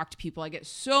whenever I talk to people, I get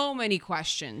so many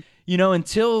questions. You know,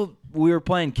 until we were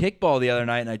playing kickball the other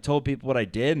night and I told people what I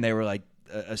did and they were like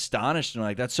astonished and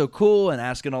like, that's so cool, and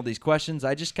asking all these questions,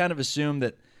 I just kind of assumed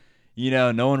that, you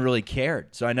know, no one really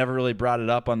cared. So I never really brought it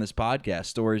up on this podcast,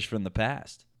 stories from the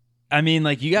past. I mean,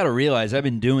 like, you got to realize I've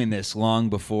been doing this long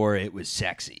before it was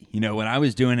sexy. You know, when I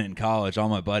was doing it in college, all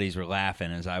my buddies were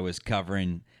laughing as I was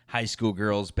covering high school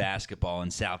girls basketball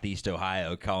in Southeast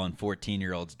Ohio, calling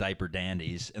 14-year-olds diaper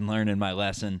dandies, and learning my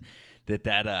lesson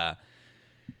that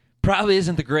probably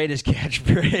isn't the greatest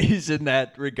catchphrase in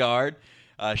that regard.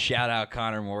 Shout out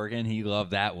Connor Morgan. He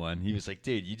loved that one. He was like,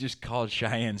 dude, you just called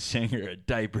Cheyenne Singer a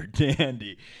diaper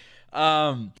dandy.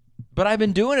 But I've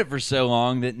been doing it for so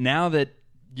long that now that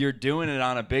you're doing it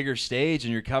on a bigger stage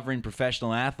and you're covering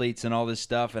professional athletes and all this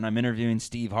stuff, and I'm interviewing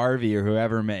Steve Harvey or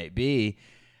whoever it may be,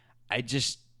 I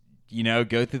just, you know,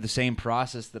 go through the same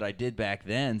process that I did back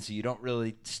then, so you don't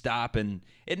really stop, and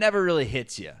it never really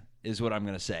hits you, is what I'm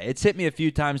going to say. It's hit me a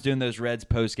few times doing those Reds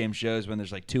postgame shows when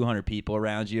there's like 200 people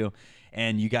around you,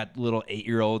 and you got little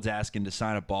 8-year-olds asking to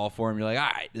sign a ball for them. You're like, all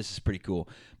right, this is pretty cool.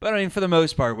 But I mean, for the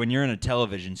most part, when you're in a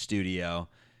television studio,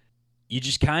 you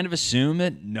just kind of assume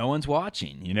that no one's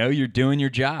watching. You know, you're doing your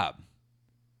job.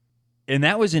 And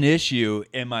that was an issue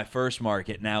in my first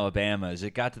market in Alabama, as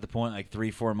it got to the point like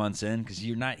 3-4 months in, because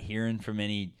you're not hearing from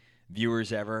any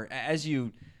viewers ever. As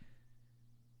you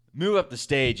move up the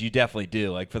stage, you definitely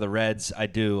do. Like for the Reds, I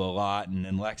do a lot. And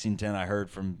in Lexington, I heard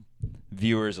from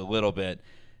viewers a little bit.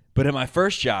 But in my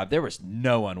first job, there was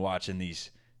no one watching these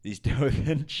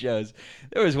television shows.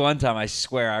 There was one time, I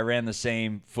swear, I ran the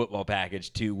same football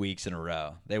package 2 weeks in a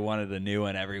row. They wanted a new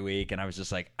one every week, and I was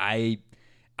just like,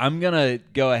 I'm going to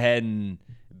go ahead and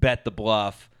bet the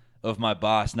bluff of my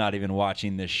boss not even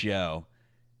watching this show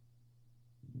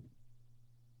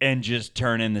and just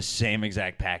turn in the same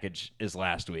exact package as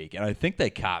last week. And I think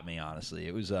they caught me, honestly.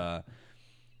 It was a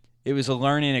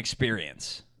learning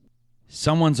experience.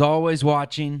 Someone's always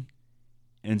watching,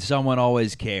 and someone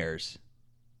always cares.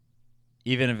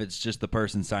 Even if it's just the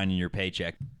person signing your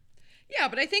paycheck. Yeah,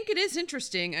 but I think it is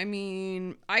interesting. I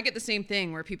mean, I get the same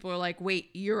thing where people are like,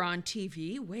 wait, you're on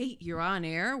TV? Wait, you're on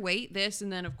air? Wait, this?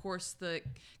 And then, of course, the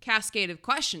cascade of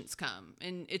questions come.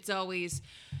 And it's always,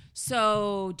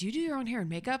 so do you do your own hair and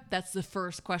makeup? That's the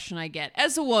first question I get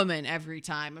as a woman every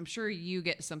time. I'm sure you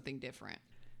get something different.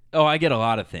 Oh, I get a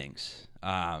lot of things.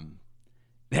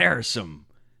 There are some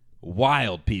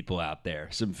wild people out there.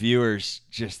 Some viewers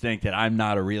just think that I'm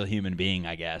not a real human being,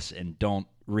 I guess, and don't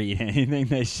read anything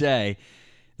they say.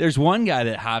 There's one guy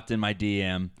that hopped in my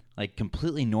DM, like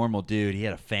completely normal dude. He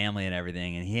had a family and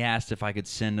everything, and he asked if I could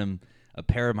send him a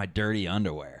pair of my dirty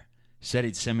underwear. Said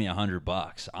he'd send me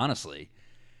 $100. Honestly,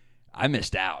 I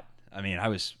missed out. I mean, I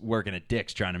was working at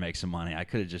Dick's trying to make some money. I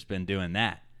could have just been doing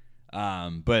that.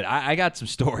 But I got some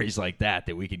stories like that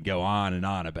we could go on and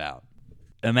on about.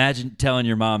 Imagine telling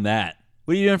your mom that.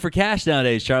 What are you doing for cash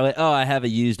nowadays, Charlie? Oh, I have a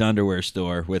used underwear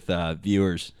store with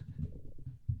viewers.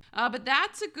 But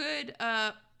that's a good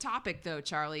topic, though,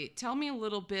 Charlie. Tell me a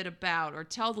little bit about, or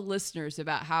tell the listeners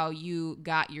about how you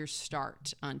got your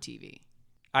start on TV.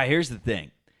 All right, here's the thing.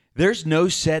 There's no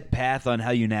set path on how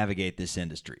you navigate this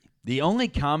industry. The only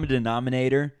common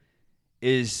denominator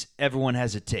is everyone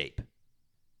has a tape.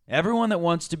 Everyone that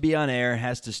wants to be on air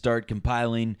has to start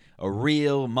compiling a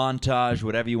reel, montage,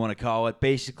 whatever you want to call it.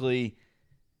 Basically,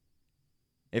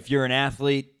 if you're an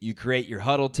athlete, you create your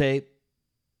huddle tape.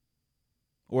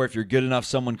 Or if you're good enough,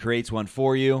 someone creates one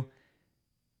for you.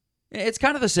 It's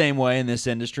kind of the same way in this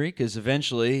industry, because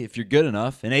eventually, if you're good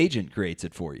enough, an agent creates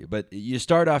it for you. But you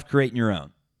start off creating your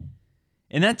own.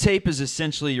 And that tape is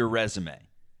essentially your resume.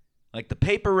 Like the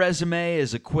paper resume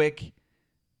is a quick,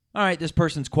 all right, this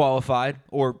person's qualified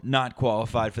or not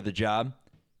qualified for the job.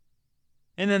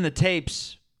 And then the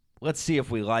tapes, let's see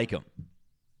if we like them.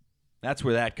 That's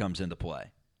where that comes into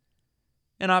play.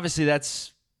 And obviously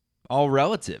that's all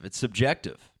relative. It's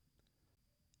subjective.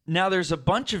 Now, there's a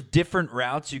bunch of different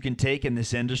routes you can take in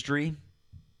this industry,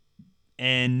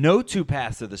 and no two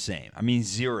paths are the same. I mean,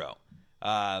 zero.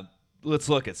 Let's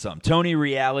look at some. Tony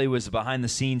Reale was a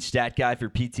behind-the-scenes stat guy for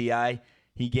PTI.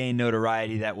 He gained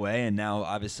notoriety that way and now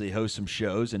obviously hosts some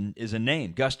shows and is a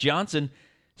name. Gus Johnson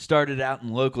started out in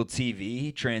local TV.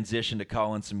 He transitioned to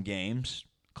calling some games,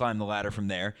 climbed the ladder from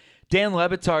there. Dan Le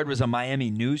Batard was a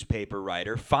Miami newspaper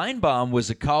writer. Feinbaum was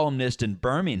a columnist in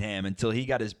Birmingham until he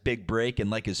got his big break in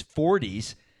like his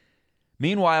 40s.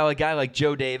 Meanwhile, a guy like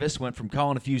Joe Davis went from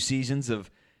calling a few seasons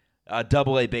of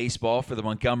Double-A baseball for the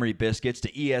Montgomery Biscuits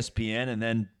to ESPN, and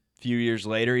then a few years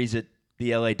later, he's at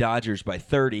the LA Dodgers by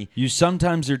 30. You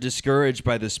sometimes are discouraged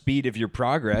by the speed of your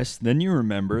progress. Then you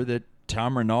remember that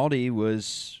Tom Rinaldi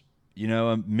was,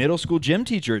 a middle school gym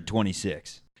teacher at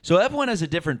 26. So everyone has a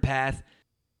different path,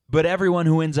 but everyone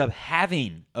who ends up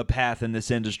having a path in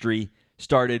this industry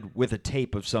started with a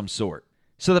tape of some sort.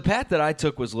 So the path that I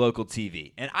took was local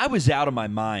TV, and I was out of my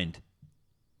mind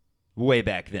way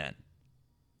back then.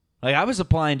 Like, I was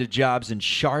applying to jobs in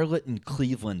Charlotte and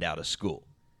Cleveland out of school.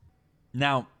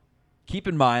 Now, keep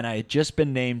in mind, I had just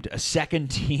been named a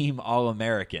second-team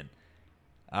All-American,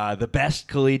 the best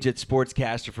collegiate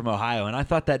sportscaster from Ohio, and I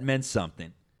thought that meant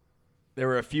something. There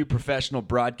were a few professional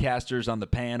broadcasters on the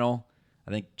panel.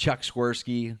 I think Chuck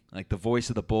Swirsky, like the voice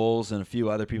of the Bulls, and a few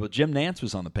other people. Jim Nantz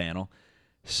was on the panel.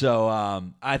 So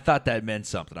I thought that meant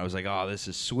something. I was like, oh, this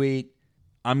is sweet.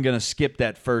 I'm going to skip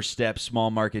that first step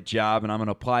small market job, and I'm going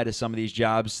to apply to some of these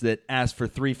jobs that ask for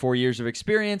 3-4 years of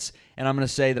experience, and I'm going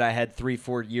to say that I had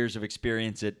 3-4 years of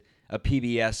experience at a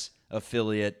PBS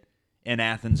affiliate in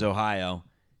Athens, Ohio,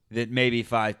 that maybe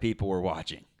 5 people were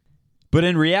watching. But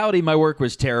in reality, my work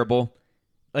was terrible.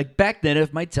 Like, back then,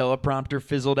 if my teleprompter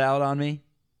fizzled out on me,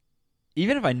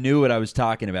 even if I knew what I was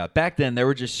talking about, back then there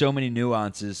were just so many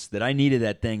nuances that I needed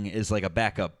that thing as like a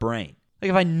backup brain. Like,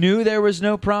 if I knew there was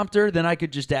no prompter, then I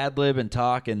could just ad-lib and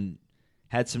talk and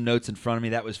had some notes in front of me.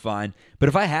 That was fine. But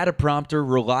if I had a prompter,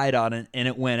 relied on it, and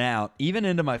it went out, even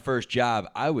into my first job,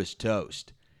 I was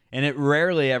toast. And it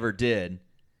rarely ever did.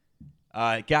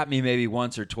 It got me maybe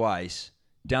once or twice.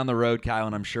 Down the road,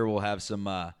 Kylen, I'm sure we'll have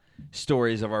some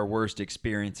stories of our worst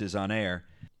experiences on air.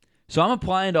 So I'm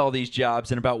applying to all these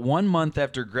jobs, and about 1 month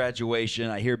after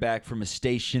graduation, I hear back from a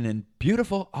station in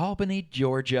beautiful Albany,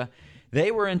 Georgia. They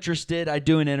were interested. I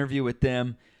do an interview with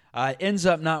them. Ends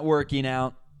up not working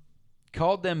out.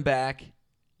 Called them back.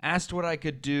 Asked what I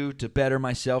could do to better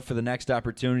myself for the next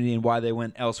opportunity and why they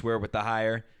went elsewhere with the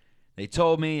hire. They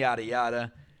told me, yada,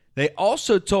 yada. They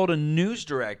also told a news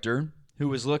director who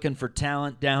was looking for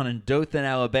talent down in Dothan,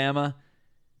 Alabama.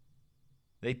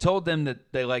 They told them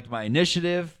that they liked my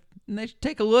initiative, and they should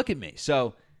take a look at me.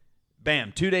 So,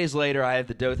 bam, 2 days later, I have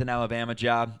the Dothan, Alabama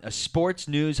job, a sports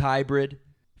news hybrid.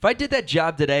 If I did that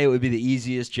job today, it would be the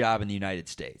easiest job in the United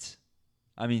States.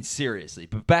 I mean, seriously.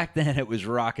 But back then, it was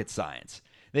rocket science.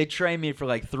 They trained me for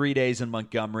like 3 days in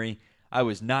Montgomery. I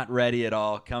was not ready at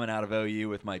all, coming out of OU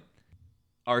with my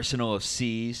arsenal of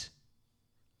C's.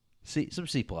 Some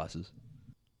C pluses.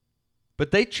 But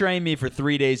they trained me for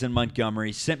 3 days in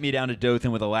Montgomery, sent me down to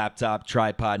Dothan with a laptop,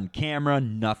 tripod, and camera,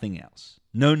 nothing else.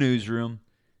 No newsroom,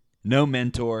 no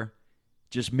mentor,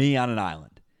 just me on an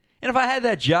island. And if I had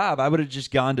that job, I would have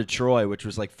just gone to Troy, which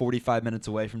was like 45 minutes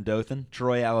away from Dothan.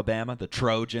 Troy, Alabama, the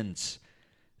Trojans.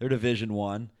 They're Division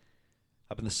I,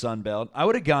 up in the Sun Belt. I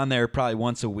would have gone there probably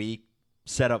once a week,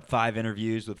 set up 5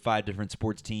 interviews with 5 different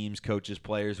sports teams, coaches,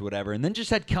 players, whatever, and then just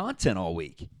had content all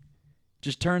week.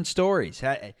 Just turned stories.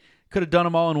 Could have done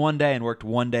them all in one day and worked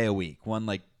 1 day a week, one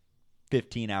like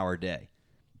 15-hour day.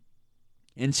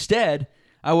 Instead,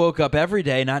 I woke up every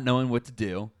day not knowing what to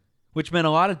do, which meant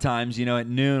a lot of times, at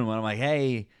noon when I'm like,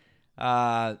 hey,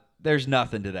 there's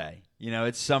nothing today.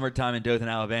 It's summertime in Dothan,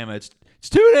 Alabama. It's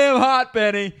too damn hot,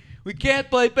 Benny. We can't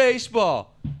play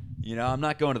baseball. I'm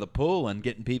not going to the pool and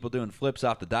getting people doing flips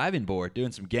off the diving board,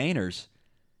 doing some gainers.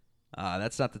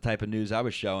 That's not the type of news I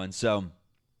was showing. So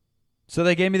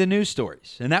they gave me the news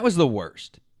stories, and that was the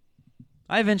worst.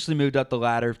 I eventually moved up the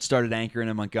ladder, started anchoring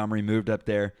in Montgomery, moved up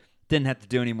there. Didn't have to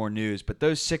do any more news, but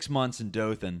those 6 months in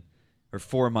Dothan, or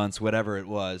 4 months, whatever it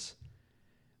was,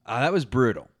 that was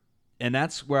brutal. And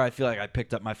that's where I feel like I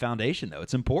picked up my foundation, though.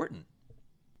 It's important.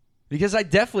 Because I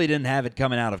definitely didn't have it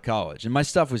coming out of college, and my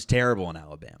stuff was terrible in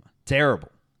Alabama.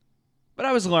 Terrible. But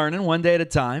I was learning one day at a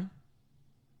time.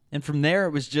 And from there,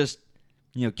 it was just,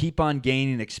 keep on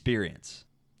gaining experience.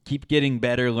 Keep getting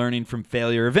better, learning from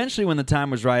failure. Eventually, when the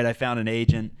time was right, I found an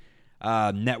agent.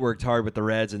 networked hard with the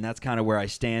Reds, and that's kind of where I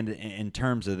stand in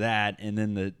terms of that. And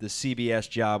then the CBS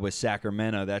job with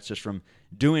Sacramento, that's just from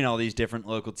doing all these different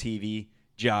local TV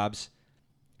jobs,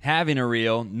 having a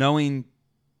reel, knowing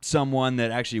someone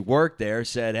that actually worked there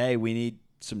said, hey, we need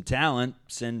some talent,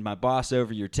 send my boss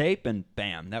over your tape, and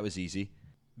bam, that was easy.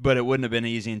 But it wouldn't have been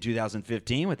easy in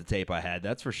 2015 with the tape I had,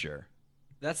 that's for sure.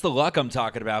 That's the luck I'm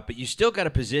talking about, but you still got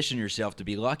to position yourself to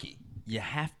be lucky. You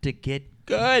have to get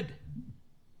good.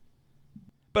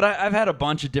 But I've had a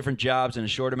bunch of different jobs in a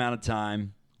short amount of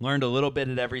time, learned a little bit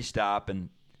at every stop, and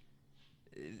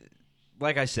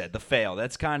like I said, the fail.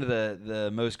 That's kind of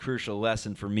the most crucial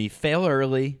lesson for me. Fail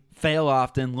early, fail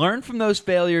often, learn from those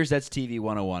failures. That's TV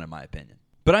 101 in my opinion.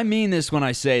 But I mean this when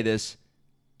I say this.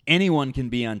 Anyone can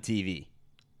be on TV.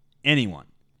 Anyone.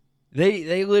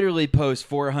 They literally post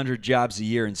 400 jobs a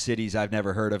year in cities I've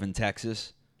never heard of in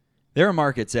Texas. There are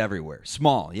markets everywhere.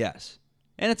 Small, yes.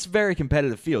 And it's a very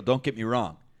competitive field, don't get me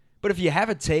wrong. But if you have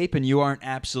a tape and you aren't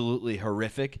absolutely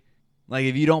horrific, like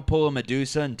if you don't pull a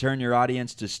Medusa and turn your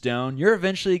audience to stone, you're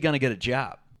eventually going to get a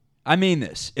job. I mean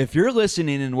this. If you're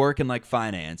listening and working like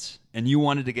finance and you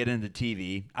wanted to get into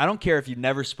TV, I don't care if you've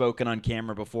never spoken on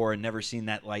camera before and never seen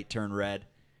that light turn red.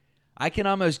 I can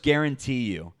almost guarantee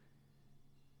you,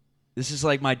 this is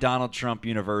like my Donald Trump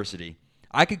University.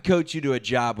 I could coach you to a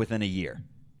job within a year.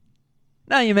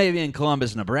 Now you may be in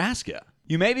Columbus, Nebraska.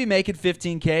 You may be making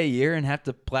 $15K a year and have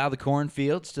to plow the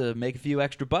cornfields to make a few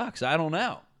extra bucks. I don't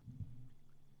know.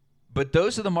 But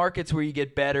those are the markets where you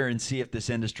get better and see if this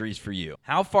industry is for you.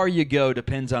 How far you go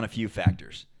depends on a few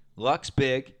factors. Luck's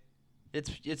big.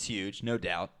 It's huge, no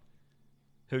doubt.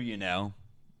 Who you know,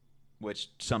 which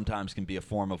sometimes can be a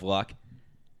form of luck.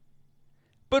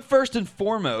 But first and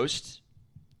foremost,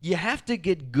 you have to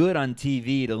get good on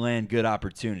TV to land good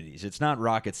opportunities. It's not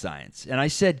rocket science. And I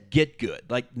said get good.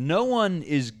 Like, no one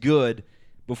is good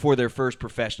before their first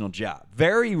professional job.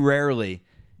 Very rarely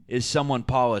is someone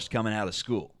polished coming out of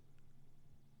school.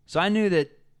 So I knew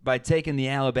that by taking the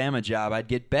Alabama job, I'd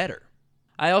get better.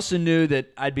 I also knew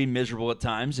that I'd be miserable at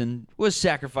times and was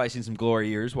sacrificing some glory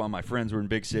years while my friends were in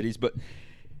big cities. But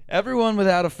everyone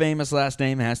without a famous last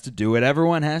name has to do it.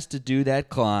 Everyone has to do that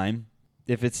climb.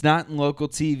 If it's not in local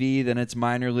TV, then it's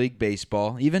minor league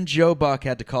baseball. Even Joe Buck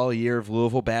had to call a year of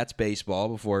Louisville Bats baseball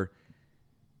before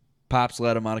Pops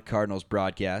let him on a Cardinals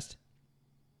broadcast.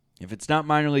 If it's not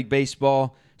minor league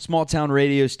baseball, small town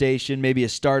radio station, maybe a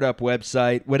startup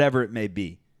website, whatever it may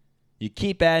be. You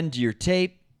keep adding to your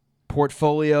tape,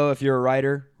 portfolio if you're a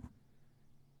writer.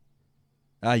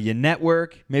 You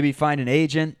network, maybe find an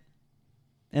agent.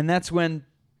 And that's when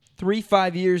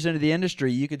 3-5 years into the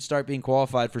industry, you could start being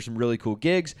qualified for some really cool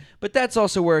gigs. But that's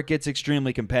also where it gets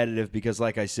extremely competitive because,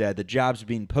 like I said, the jobs are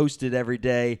being posted every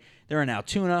day. They're in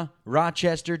Altoona,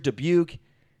 Rochester, Dubuque.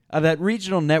 That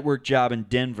regional network job in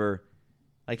Denver,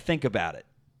 like, think about it.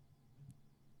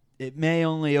 It may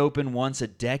only open once a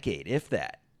decade, if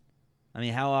that. I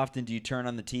mean, how often do you turn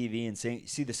on the TV and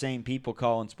see the same people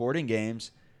calling sporting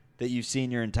games that you've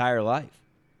seen your entire life?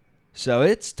 So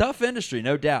it's tough industry,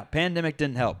 no doubt. Pandemic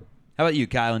didn't help. How about you,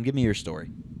 Kylen? Give me your story.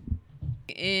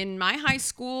 In my high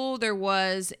school, there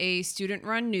was a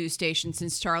student-run news station.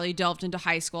 Since Charlie delved into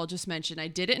high school, I'll just mention I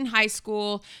did it in high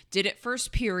school, did it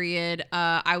first period.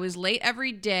 I was late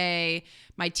every day.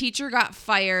 My teacher got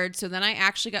fired, so then I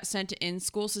actually got sent to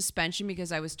in-school suspension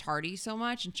because I was tardy so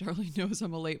much, and Charlie knows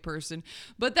I'm a late person.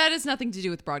 But that has nothing to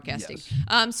do with broadcasting.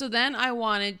 Yes. So then I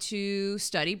wanted to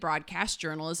study broadcast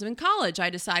journalism in college. I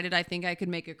decided I think I could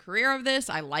make a career of this.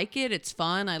 I like it. It's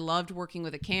fun. I loved working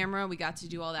with a camera. We got to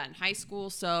do all that in high school.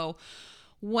 So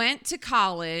went to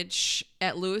college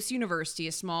at Lewis University,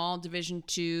 a small Division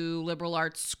II liberal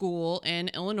arts school in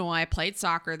Illinois. I played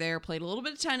soccer there, played a little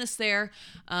bit of tennis there,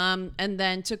 and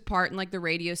then took part in like the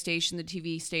radio station, the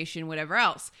TV station, whatever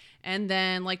else. And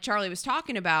then, like Charlie was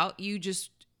talking about, you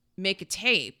just make a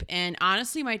tape. And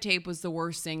honestly, my tape was the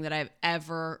worst thing that I've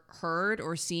ever heard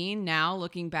or seen now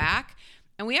looking back.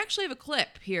 And we actually have a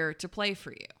clip here to play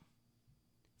for you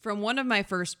from one of my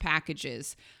first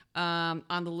packages on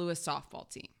the Lewis softball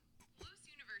team. Lewis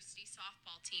University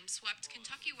softball team swept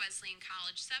Kentucky Wesleyan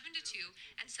College 7-2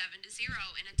 and 7-0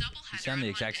 in a doubleheader. You sound the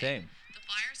exact same. The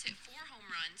Flyers hit 4 home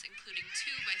runs, including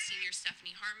 2 by senior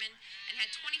Stephanie Hartman, and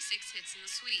had 26 hits in the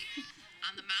sweep.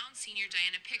 On the mound, senior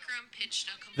Diana Pickram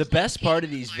pitched a complete The best part of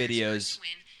these videos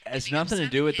has nothing to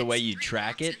do with the way you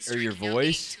track it or your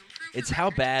voice. It's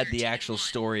how bad the actual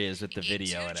story is with the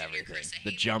video and everything.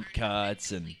 The jump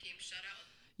cuts and...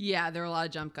 Yeah, there are a lot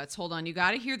of jump cuts. Hold on, you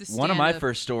got to hear the stand-up. One of my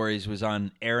first stories was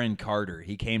on Aaron Carter.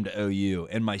 He came to OU,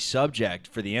 and my subject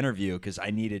for the interview, because I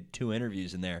needed 2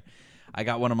 interviews in there, I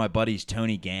got one of my buddies,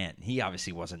 Tony Gant. He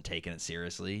obviously wasn't taking it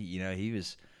seriously. He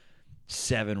was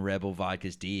 7 Rebel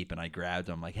vodkas deep, and I grabbed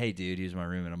him. I'm like, hey, dude, he was my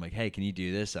roommate. I'm like, hey, can you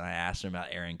do this? And I asked him about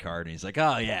Aaron Carter, and he's like,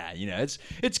 oh, yeah,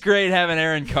 it's great having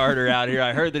Aaron Carter out here.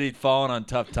 I heard that he'd fallen on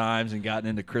tough times and gotten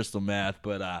into crystal meth,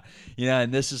 but,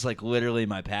 and this is like literally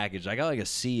my package. I got like a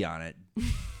C on it.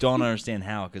 Don't understand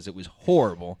how, because it was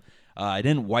horrible. I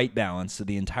didn't white balance, so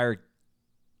the entire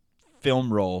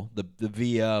film roll, the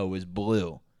VO, was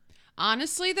blue.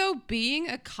 Honestly, though, being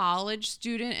a college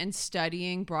student and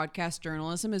studying broadcast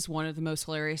journalism is one of the most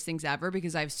hilarious things ever,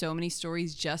 because I have so many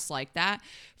stories just like that.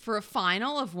 For a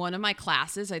final of one of my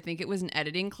classes, I think it was an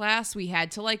editing class, we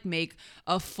had to make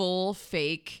a full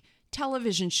fake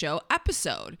television show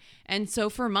episode. And so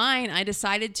for mine, I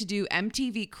decided to do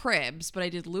MTV Cribs, but I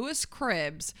did Lewis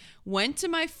Cribs, went to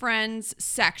my friend's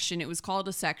section. It was called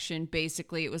a section.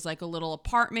 Basically, it was like a little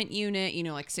apartment unit,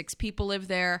 6 people live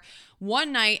there.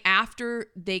 One night after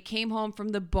they came home from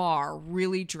the bar,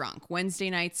 really drunk. Wednesday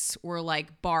nights were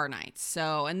like bar nights.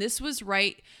 And this was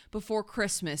right before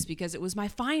Christmas because it was my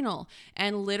final.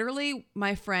 And literally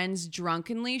my friends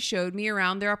drunkenly showed me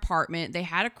around their apartment. They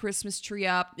had a Christmas tree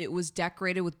up. It was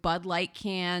decorated with Bud Light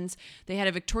cans. They had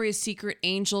a Victoria's Secret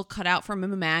angel cut out from a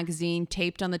magazine,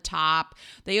 taped on the top.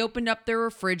 They opened up their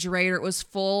refrigerator. It was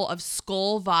full of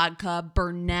Skull vodka,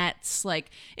 Burnett's.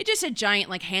 It just had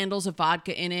giant handles of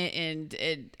vodka in it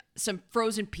and some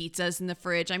frozen pizzas in the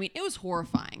fridge. I mean, it was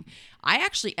horrifying. I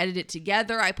actually edited it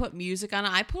together. I put music on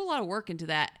it. I put a lot of work into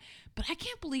that. But I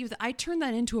can't believe that I turned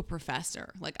that into a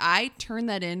professor. I turned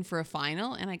that in for a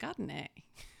final and I got an A.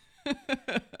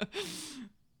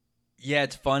 Yeah,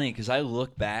 it's funny because I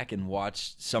look back and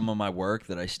watch some of my work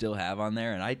that I still have on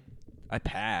there, and I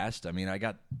passed. I mean, I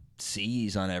got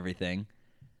C's on everything.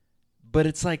 But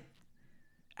it's like,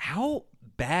 how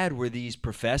bad were these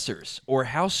professors? Or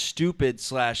how stupid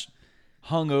 /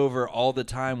 hungover all the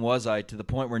time was I to the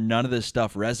point where none of this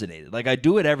stuff resonated? I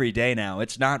do it every day now.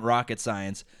 It's not rocket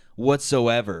science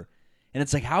whatsoever. And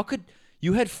it's like, how could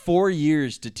you had 4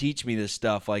 years to teach me this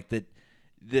stuff that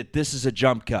this is a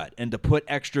jump cut, and to put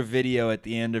extra video at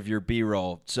the end of your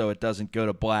B-roll so it doesn't go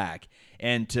to black,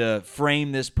 and to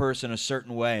frame this person a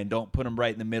certain way and don't put them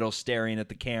right in the middle staring at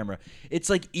the camera. It's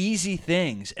easy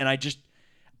things, and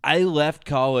I left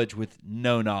college with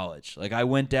no knowledge. I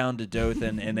went down to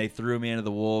Dothan and they threw me into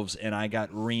the wolves, and I got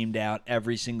reamed out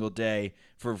every single day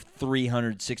for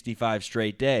 365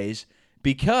 straight days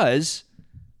because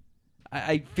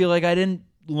I feel like I didn't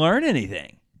learn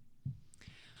anything.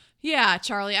 Yeah,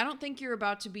 Charlie, I don't think you're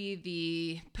about to be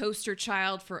the poster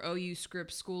child for OU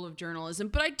Scripps School of Journalism,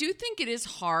 but I do think it is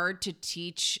hard to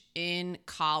teach in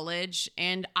college,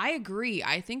 and I agree.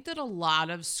 I think that a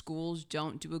lot of schools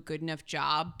don't do a good enough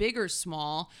job, big or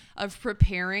small, of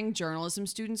preparing journalism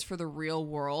students for the real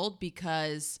world,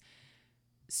 because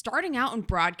starting out in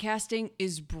broadcasting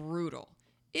is brutal.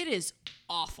 It is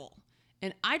awful.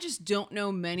 And I just don't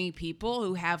know many people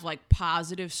who have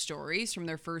positive stories from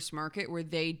their first market where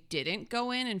they didn't go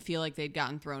in and feel like they'd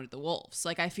gotten thrown to the wolves.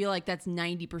 I feel like that's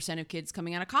 90% of kids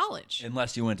coming out of college.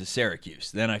 Unless you went to Syracuse.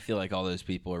 Then I feel like all those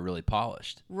people are really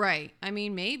polished. Right. I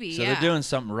mean, maybe, So they're doing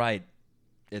something right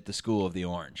at the School of the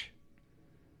Orange.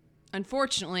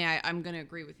 Unfortunately, I'm going to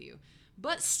agree with you.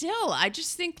 But still, I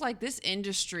just think this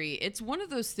industry, it's one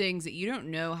of those things that you don't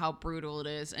know how brutal it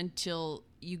is until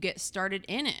you get started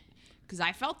in it. Because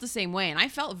I felt the same way, and I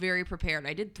felt very prepared.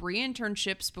 I did 3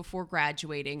 internships before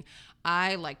graduating.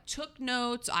 I took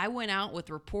notes. I went out with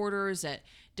reporters at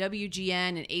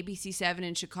WGN and ABC7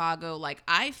 in Chicago.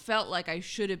 I felt like I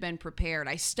should have been prepared.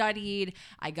 I studied.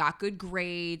 I got good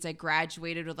grades. I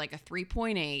graduated with a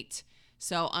 3.8.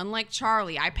 So unlike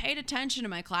Charlie, I paid attention to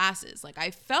my classes.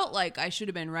 I felt like I should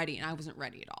have been ready, and I wasn't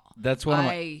ready at all. That's one of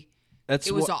my...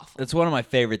 It was awful. That's one of my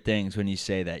favorite things when you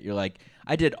say that. You're like,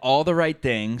 I did all the right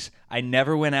things. I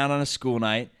never went out on a school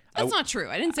night. That's not true.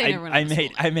 I didn't say I never went out on a school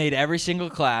night. I made every single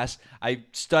class. I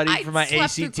studied for my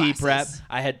ACT prep.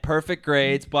 I had perfect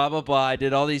grades, blah, blah, blah. I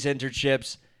did all these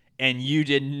internships, and you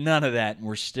did none of that, and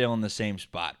we're still in the same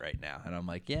spot right now. And I'm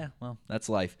like, yeah, well, that's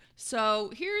life.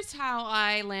 So here's how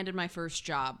I landed my first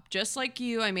job. Just like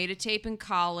you, I made a tape in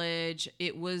college.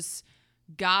 It was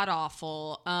god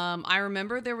awful. I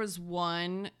remember there was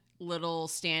one little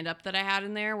stand-up that I had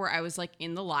in there where I was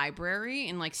in the library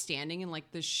and standing in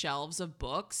the shelves of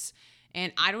books,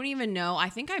 and I don't even know, I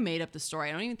think I made up the story.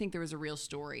 I don't even think there was a real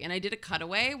story. And I did a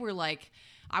cutaway where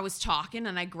I was talking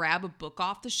and I grab a book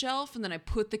off the shelf and then I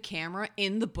put the camera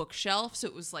in the bookshelf, so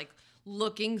it was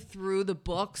looking through the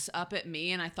books up at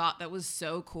me, and I thought that was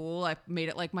so cool. I made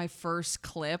it like my first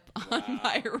clip on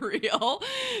my reel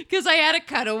because I had a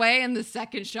cutaway, and the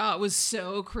second shot was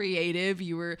so creative.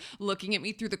 You were looking at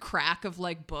me through the crack of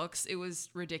like books. It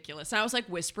was ridiculous. And I was like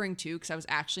whispering too because I was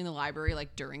actually in the library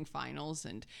like during finals,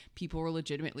 and people were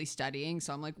legitimately studying,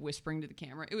 so I'm like whispering to the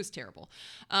camera. It was terrible.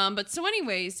 But so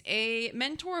anyways, a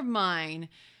mentor of mine,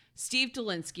 Steve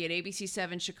Dolinsky at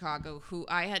ABC7 Chicago, who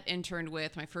I had interned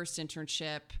with, my first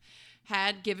internship,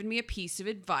 had given me a piece of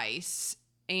advice,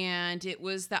 and it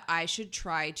was that I should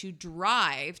try to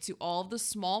drive to all of the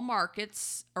small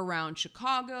markets around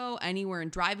Chicago, anywhere in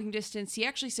driving distance. He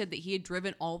actually said that he had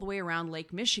driven all the way around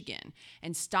Lake Michigan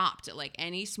and stopped at like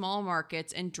any small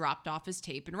markets and dropped off his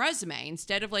tape and resume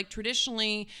instead of like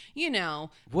traditionally,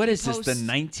 What is this, the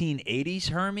 1980s,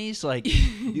 Hermes? Like,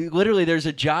 literally, there's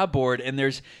a job board, and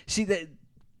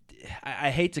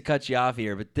I hate to cut you off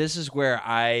here, but this is where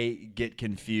I get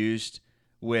confused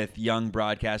with young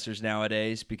broadcasters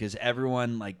nowadays, because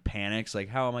everyone like panics, like,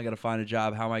 how am I going to find a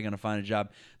job? How am I going to find a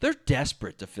job? They're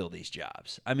desperate to fill these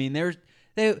jobs. I mean,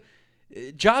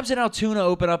 jobs in Altoona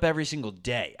open up every single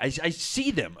day. I see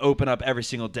them open up every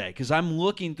single day because I'm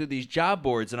looking through these job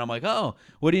boards and I'm like, oh,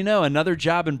 what do you know? Another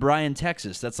job in Bryan,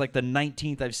 Texas. That's like the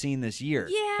 19th I've seen this year.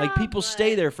 Yeah, like people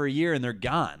stay there for a year and they're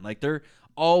gone. Like they're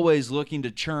always looking to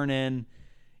churn in.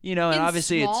 And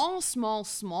obviously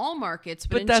small markets,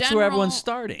 but that's where everyone's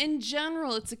starting. In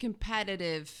general, it's a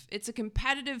competitive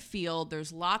field.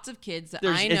 There's lots of kids that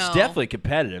I know. It's definitely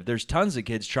competitive. There's tons of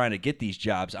kids trying to get these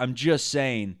jobs. I'm just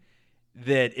saying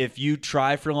that if you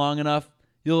try for long enough,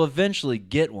 you'll eventually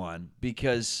get one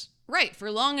because... Right,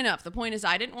 for long enough. The point is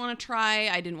I didn't want to try.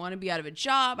 I didn't want to be out of a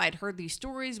job. I'd heard these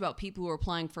stories about people who were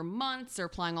applying for months or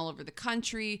applying all over the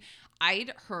country.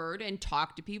 I'd heard and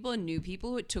talked to people and knew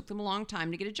people who it took them a long time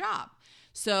to get a job.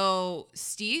 So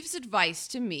Steve's advice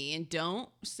to me, and don't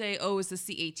say, oh, is this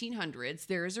the 1800s?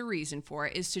 There is a reason for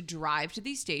it, is to drive to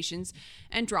these stations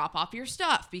and drop off your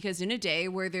stuff. Because in a day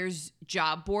where there's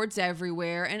job boards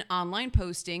everywhere and online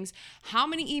postings, how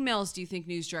many emails do you think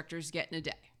news directors get in a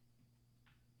day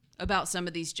about some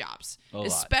of these jobs?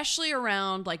 Especially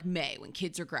around like May when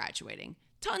kids are graduating.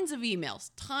 Tons of emails,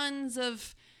 tons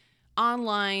of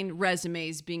online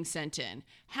resumes being sent in.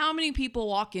 How many people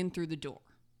walk in through the door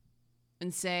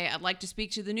and say, I'd like to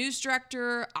speak to the news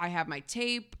director. I have my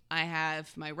tape. I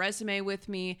have my resume with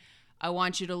me. I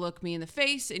want you to look me in the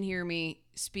face and hear me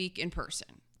speak in person.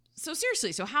 So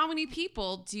seriously, how many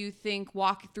people do you think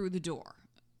walk through the door?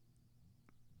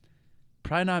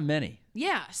 Probably not many.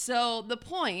 Yeah. So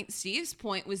Steve's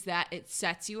point was that it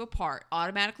sets you apart,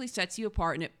 automatically sets you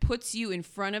apart, and it puts you in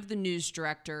front of the news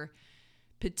director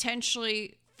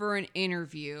potentially for an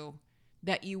interview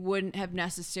that you wouldn't have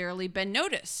necessarily been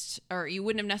noticed, or you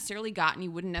wouldn't have necessarily gotten, you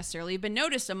wouldn't necessarily have been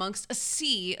noticed amongst a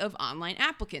sea of online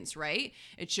applicants, right?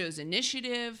 It shows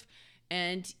initiative,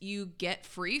 and you get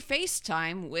free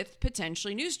FaceTime with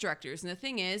potentially news directors. And the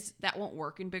thing is, that won't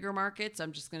work in bigger markets.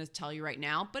 I'm just going to tell you right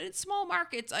now. But in small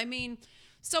markets, I mean,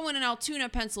 someone in Altoona,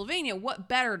 Pennsylvania, what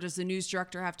better does the news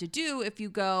director have to do if you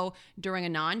go during a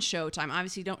non-show time?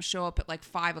 Obviously, you don't show up at like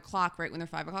 5 o'clock, right when their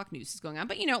 5 o'clock news is going on.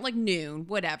 But, like noon,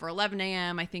 whatever, 11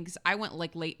 a.m. I think I went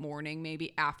like late morning,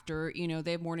 maybe after,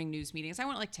 they have morning news meetings. I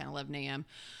went like 10, 11 a.m.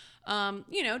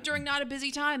 During not a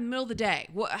busy time, middle of the day,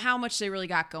 how much they really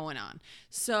got going on.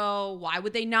 So why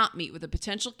would they not meet with a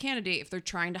potential candidate if they're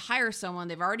trying to hire someone?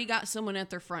 They've already got someone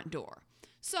at their front door.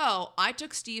 So I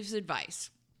took Steve's advice.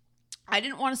 I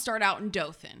didn't want to start out in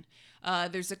Dothan.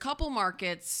 There's a couple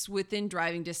markets within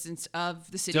driving distance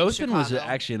of the city of Chicago. Dothan was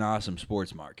actually an awesome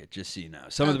sports market, just so you know.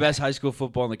 Some of the best high school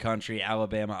football in the country,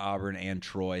 Alabama, Auburn, and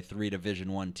Troy, 3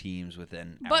 Division I teams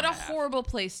within But a horrible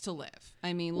place to live.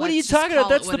 I mean, what are you talking about?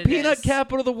 That's the peanut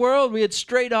capital of the world. We had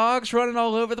stray dogs running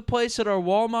all over the place at our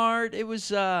Walmart. It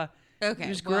was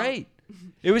great.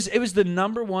 It was the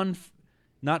number one,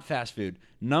 not fast food,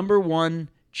 number one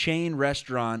chain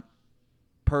restaurant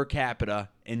per capita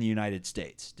in the United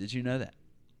States. Did you know that?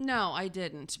 No, I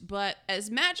didn't. But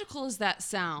as magical as that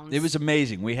sounds, it was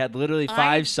amazing. We had literally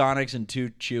 5 Sonics and 2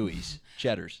 Chewies,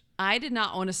 Cheddars. I did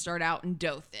not want to start out in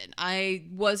Dothan. I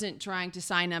wasn't trying to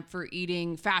sign up for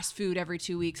eating fast food every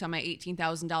 2 weeks on my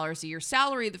 $18,000 a year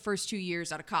salary the first 2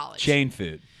 years out of college. Chain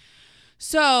food.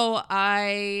 So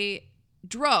I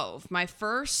drove. My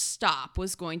first stop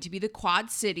was going to be the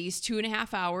Quad Cities,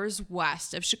 2.5 hours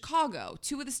west of Chicago.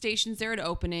 2 of the stations there had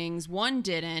openings, 1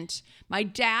 didn't. My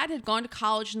dad had gone to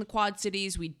college in the Quad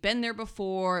Cities. We'd been there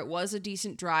before. It was a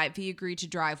decent drive. He agreed to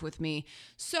drive with me.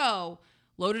 So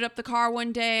loaded up the car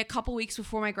one day, a couple weeks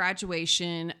before my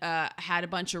graduation, had a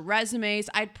bunch of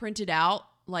resumes I'd printed out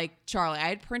like Charlie. I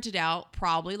had printed out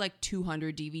probably like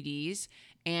 200 DVDs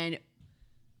and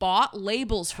bought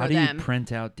labels for them. How do you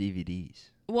print out DVDs?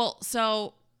 Well,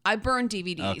 so I burned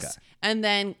DVDs and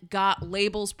then got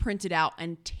labels printed out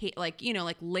and like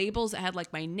labels that had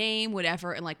like my name,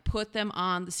 whatever, and like put them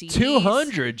on the CDs.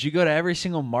 200? You go to every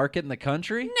single market in the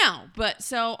country? No, but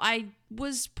so I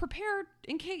was prepared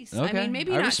in case. Okay. I mean,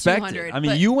 maybe I not respect 200. it. I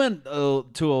mean, you went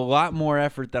to a lot more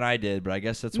effort than I did, but I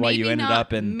guess that's why you ended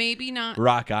up in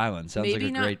Rock Island. Sounds like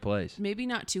a great place. Maybe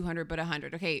not 200, but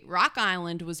 100. Okay, Rock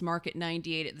Island was market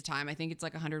 98 at the time. I think it's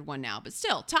like 101 now, but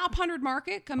still, top 100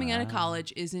 market coming out of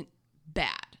college isn't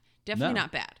bad. Definitely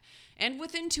not bad. And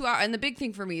within 2 hours, and the big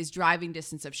thing for me is driving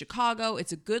distance of Chicago.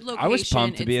 It's a good location. I was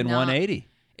pumped to be in 180.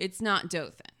 It's not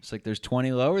Dothan. It's like there's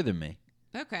 20 lower than me.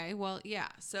 Okay, well, yeah.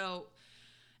 So,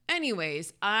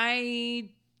 anyways, my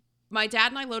dad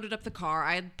and I loaded up the car.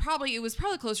 It was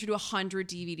probably closer to 100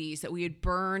 DVDs that we had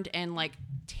burned and like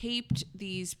taped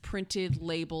these printed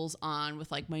labels on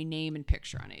with like my name and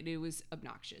picture on it. It was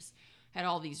obnoxious. Had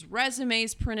all these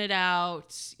resumes printed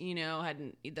out,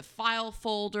 had the file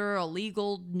folder, a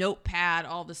legal notepad,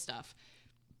 all this stuff.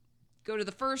 Go to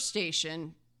the first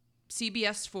station,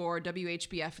 CBS 4,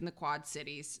 WHBF in the Quad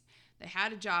Cities. They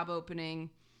had a job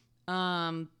opening,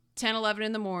 10, 11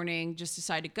 in the morning, just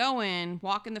decided to go in,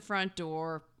 walk in the front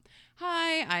door.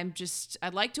 Hi,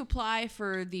 I'd like to apply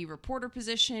for the reporter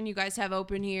position you guys have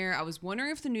open here. I was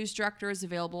wondering if the news director is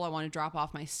available. I want to drop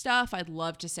off my stuff. I'd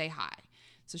love to say hi.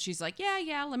 So she's like,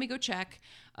 yeah, let me go check.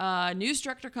 News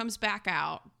director comes back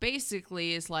out,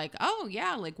 basically is like, oh,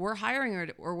 yeah, like we're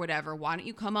hiring or whatever. Why don't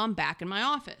you come on back in my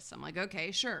office? I'm like,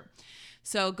 okay, sure.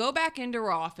 So go back into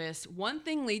her office. One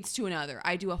thing leads to another.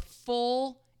 I do a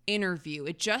full interview.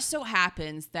 It just so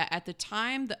happens that at the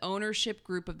time, the ownership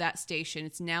group of that station,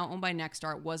 it's now owned by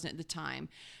Nexstar, it wasn't at the time,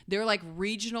 their like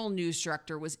regional news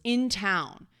director was in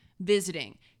town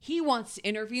visiting. He wants to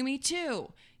interview me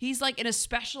too. He's like in a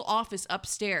special office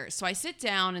upstairs. So I sit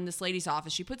down in this lady's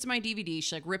office. She puts my DVD.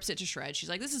 She like rips it to shreds. She's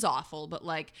like, this is awful, but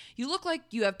like, you look like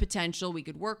you have potential. We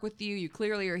could work with you. You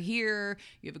clearly are here.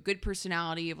 You have a good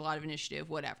personality. You have a lot of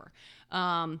initiative, whatever.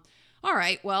 All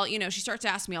right. Well, she starts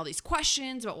asking me all these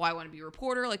questions about why I want to be a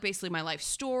reporter, like basically my life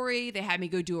story. They had me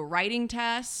go do a writing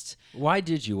test. Why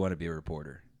did you want to be a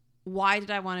reporter? Why did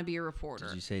I want to be a reporter?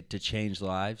 Did you say to change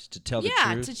lives, to tell the truth?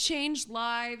 Yeah, to change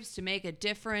lives, to make a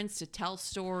difference, to tell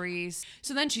stories.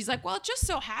 So then she's like, well, it just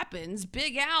so happens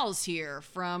Big Al's here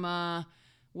from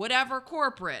whatever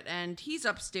corporate, and he's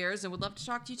upstairs and would love to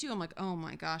talk to you too. I'm like, oh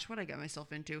my gosh, what did I get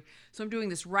myself into? So I'm doing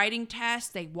this writing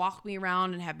test. They walk me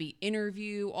around and have me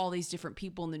interview all these different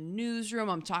people in the newsroom.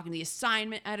 I'm talking to the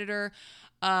assignment editor.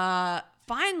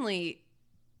 Finally,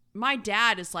 my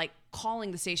dad is like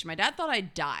calling the station. My dad thought I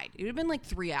died. It would have been like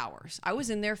 3 hours. I was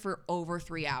in there for over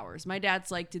 3 hours. My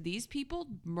dad's like, did these people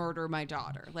murder my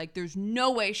daughter? Like, there's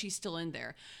no way she's still in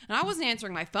there. And I wasn't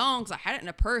answering my phone because I had it in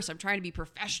a purse. I'm trying to be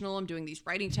professional. I'm doing these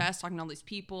writing tests, talking to all these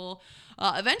people.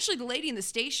 Eventually, the lady in the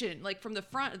station, like from the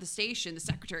front of the station, the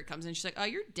secretary comes in. She's like, oh,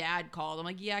 your dad called. I'm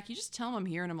like, yeah, can you just tell him I'm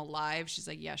here and I'm alive? She's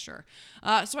like, yeah, sure.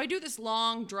 So I do this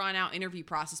long, drawn-out interview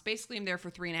process. Basically, I'm there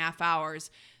for 3.5 hours.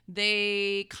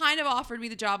 They kind of offered me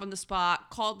the job on the spot,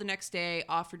 called the next day,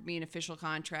 offered me an official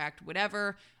contract,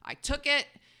 whatever. I took it.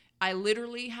 I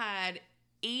literally had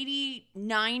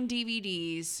 89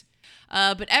 DVDs.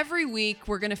 But every week,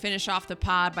 we're going to finish off the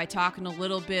pod by talking a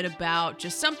little bit about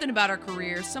just something about our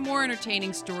careers, some more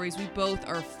entertaining stories. We both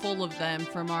are full of them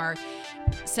from our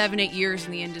 7-8 years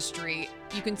in the industry.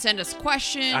 You can send us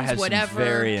questions, I have whatever. some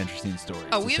very interesting stories.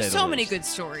 Oh, we have so many good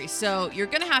stories. So you're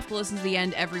going to have to listen to the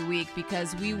end every week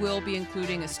because we will be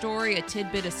including a story, a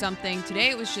tidbit of something. Today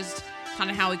it was just kind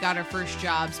of how we got our first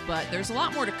jobs, but there's a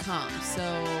lot more to come. So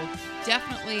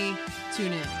definitely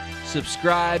tune in.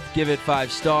 Subscribe, give it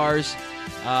 5 stars.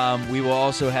 We will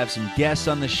also have some guests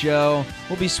on the show.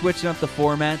 We'll be switching up the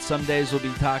format. Some days we'll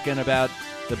be talking about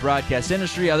the broadcast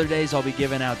industry. Other days I'll be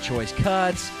giving out choice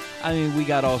cuts. I mean, we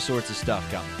got all sorts of stuff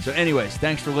coming. So anyways,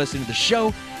 thanks for listening to the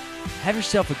show. Have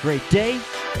yourself a great day,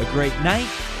 a great night,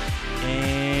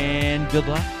 and good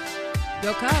luck.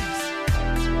 Go Cubs.